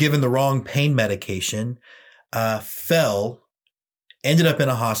 was given the wrong pain medication, fell, ended up in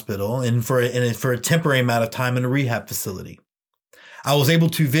a hospital, and for a temporary amount of time in a rehab facility. I was able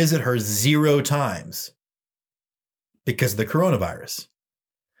to visit her 0 times because of the coronavirus.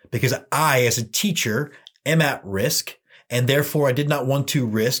 Because I, as a teacher, am at risk, and therefore I did not want to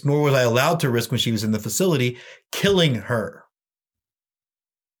risk, nor was I allowed to risk when she was in the facility, killing her.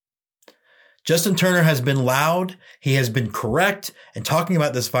 Justin Turner has been loud. He has been correct and talking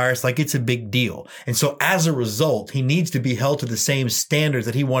about this virus like it's a big deal. And so as a result, he needs to be held to the same standards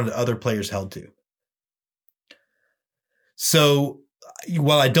that he wanted other players held to. So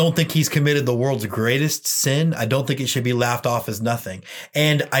while I don't think he's committed the world's greatest sin, I don't think it should be laughed off as nothing.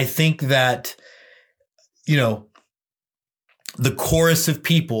 And I think that, the chorus of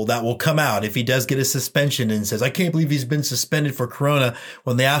people that will come out if he does get a suspension and says, I can't believe he's been suspended for corona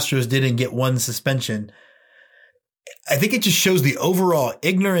when the Astros didn't get one suspension. I think it just shows the overall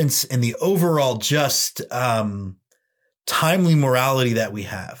ignorance and the overall just timely morality that we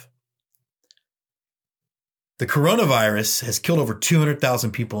have. The coronavirus has killed over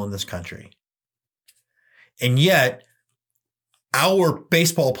 200,000 people in this country. And yet our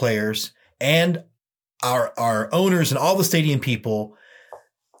baseball players and our owners and all the stadium people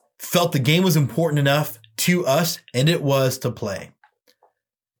felt the game was important enough to us, and it was to play.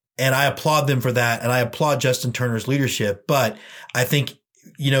 And I applaud them for that, and I applaud Justin Turner's leadership. But I think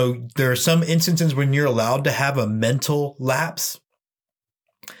there are some instances when you're allowed to have a mental lapse.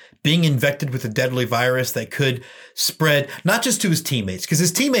 Being infected with a deadly virus that could spread not just to his teammates, because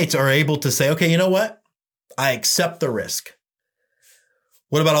his teammates are able to say, okay, you know what? I accept the risk.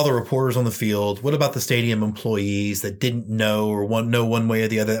 What about all the reporters on the field? What about the stadium employees that didn't know or know one way or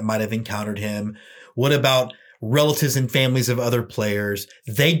the other that might have encountered him? What about relatives and families of other players?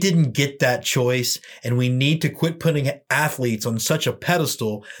 They didn't get that choice, and we need to quit putting athletes on such a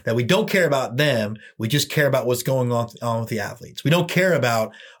pedestal that we don't care about them. We just care about what's going on with the athletes. We don't care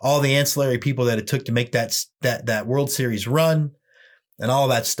about all the ancillary people that it took to make that World Series run and all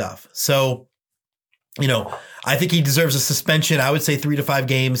that stuff. So, I think he deserves a suspension. I would say 3 to 5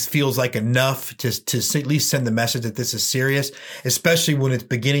 games feels like enough to at least send the message that this is serious, especially when it's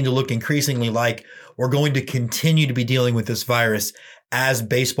beginning to look increasingly like we're going to continue to be dealing with this virus as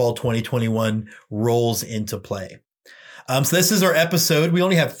baseball 2021 rolls into play. So this is our episode. We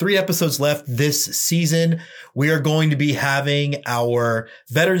only have 3 episodes left this season. We are going to be having our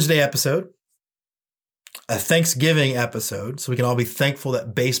Veterans Day episode, a Thanksgiving episode, so we can all be thankful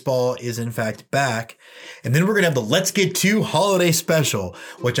that baseball is in fact back. And then we're going to have the Let's Get To holiday special,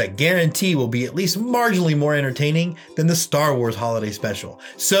 which I guarantee will be at least marginally more entertaining than the Star Wars holiday special.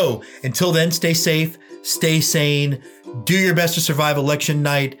 So until then, stay safe, stay sane, do your best to survive election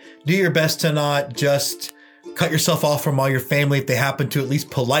night, do your best to not just cut yourself off from all your family if they happen to at least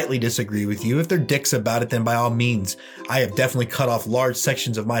politely disagree with you. If they're dicks about it, then by all means, I have definitely cut off large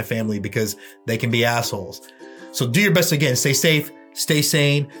sections of my family because they can be assholes. So do your best again. Stay safe, stay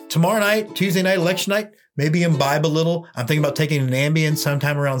sane. Tomorrow night, Tuesday night, election night, maybe imbibe a little. I'm thinking about taking an Ambien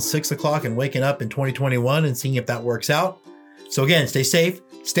sometime around 6 o'clock and waking up in 2021 and seeing if that works out. So again, stay safe,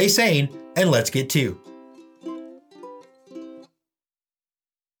 stay sane, and let's get to.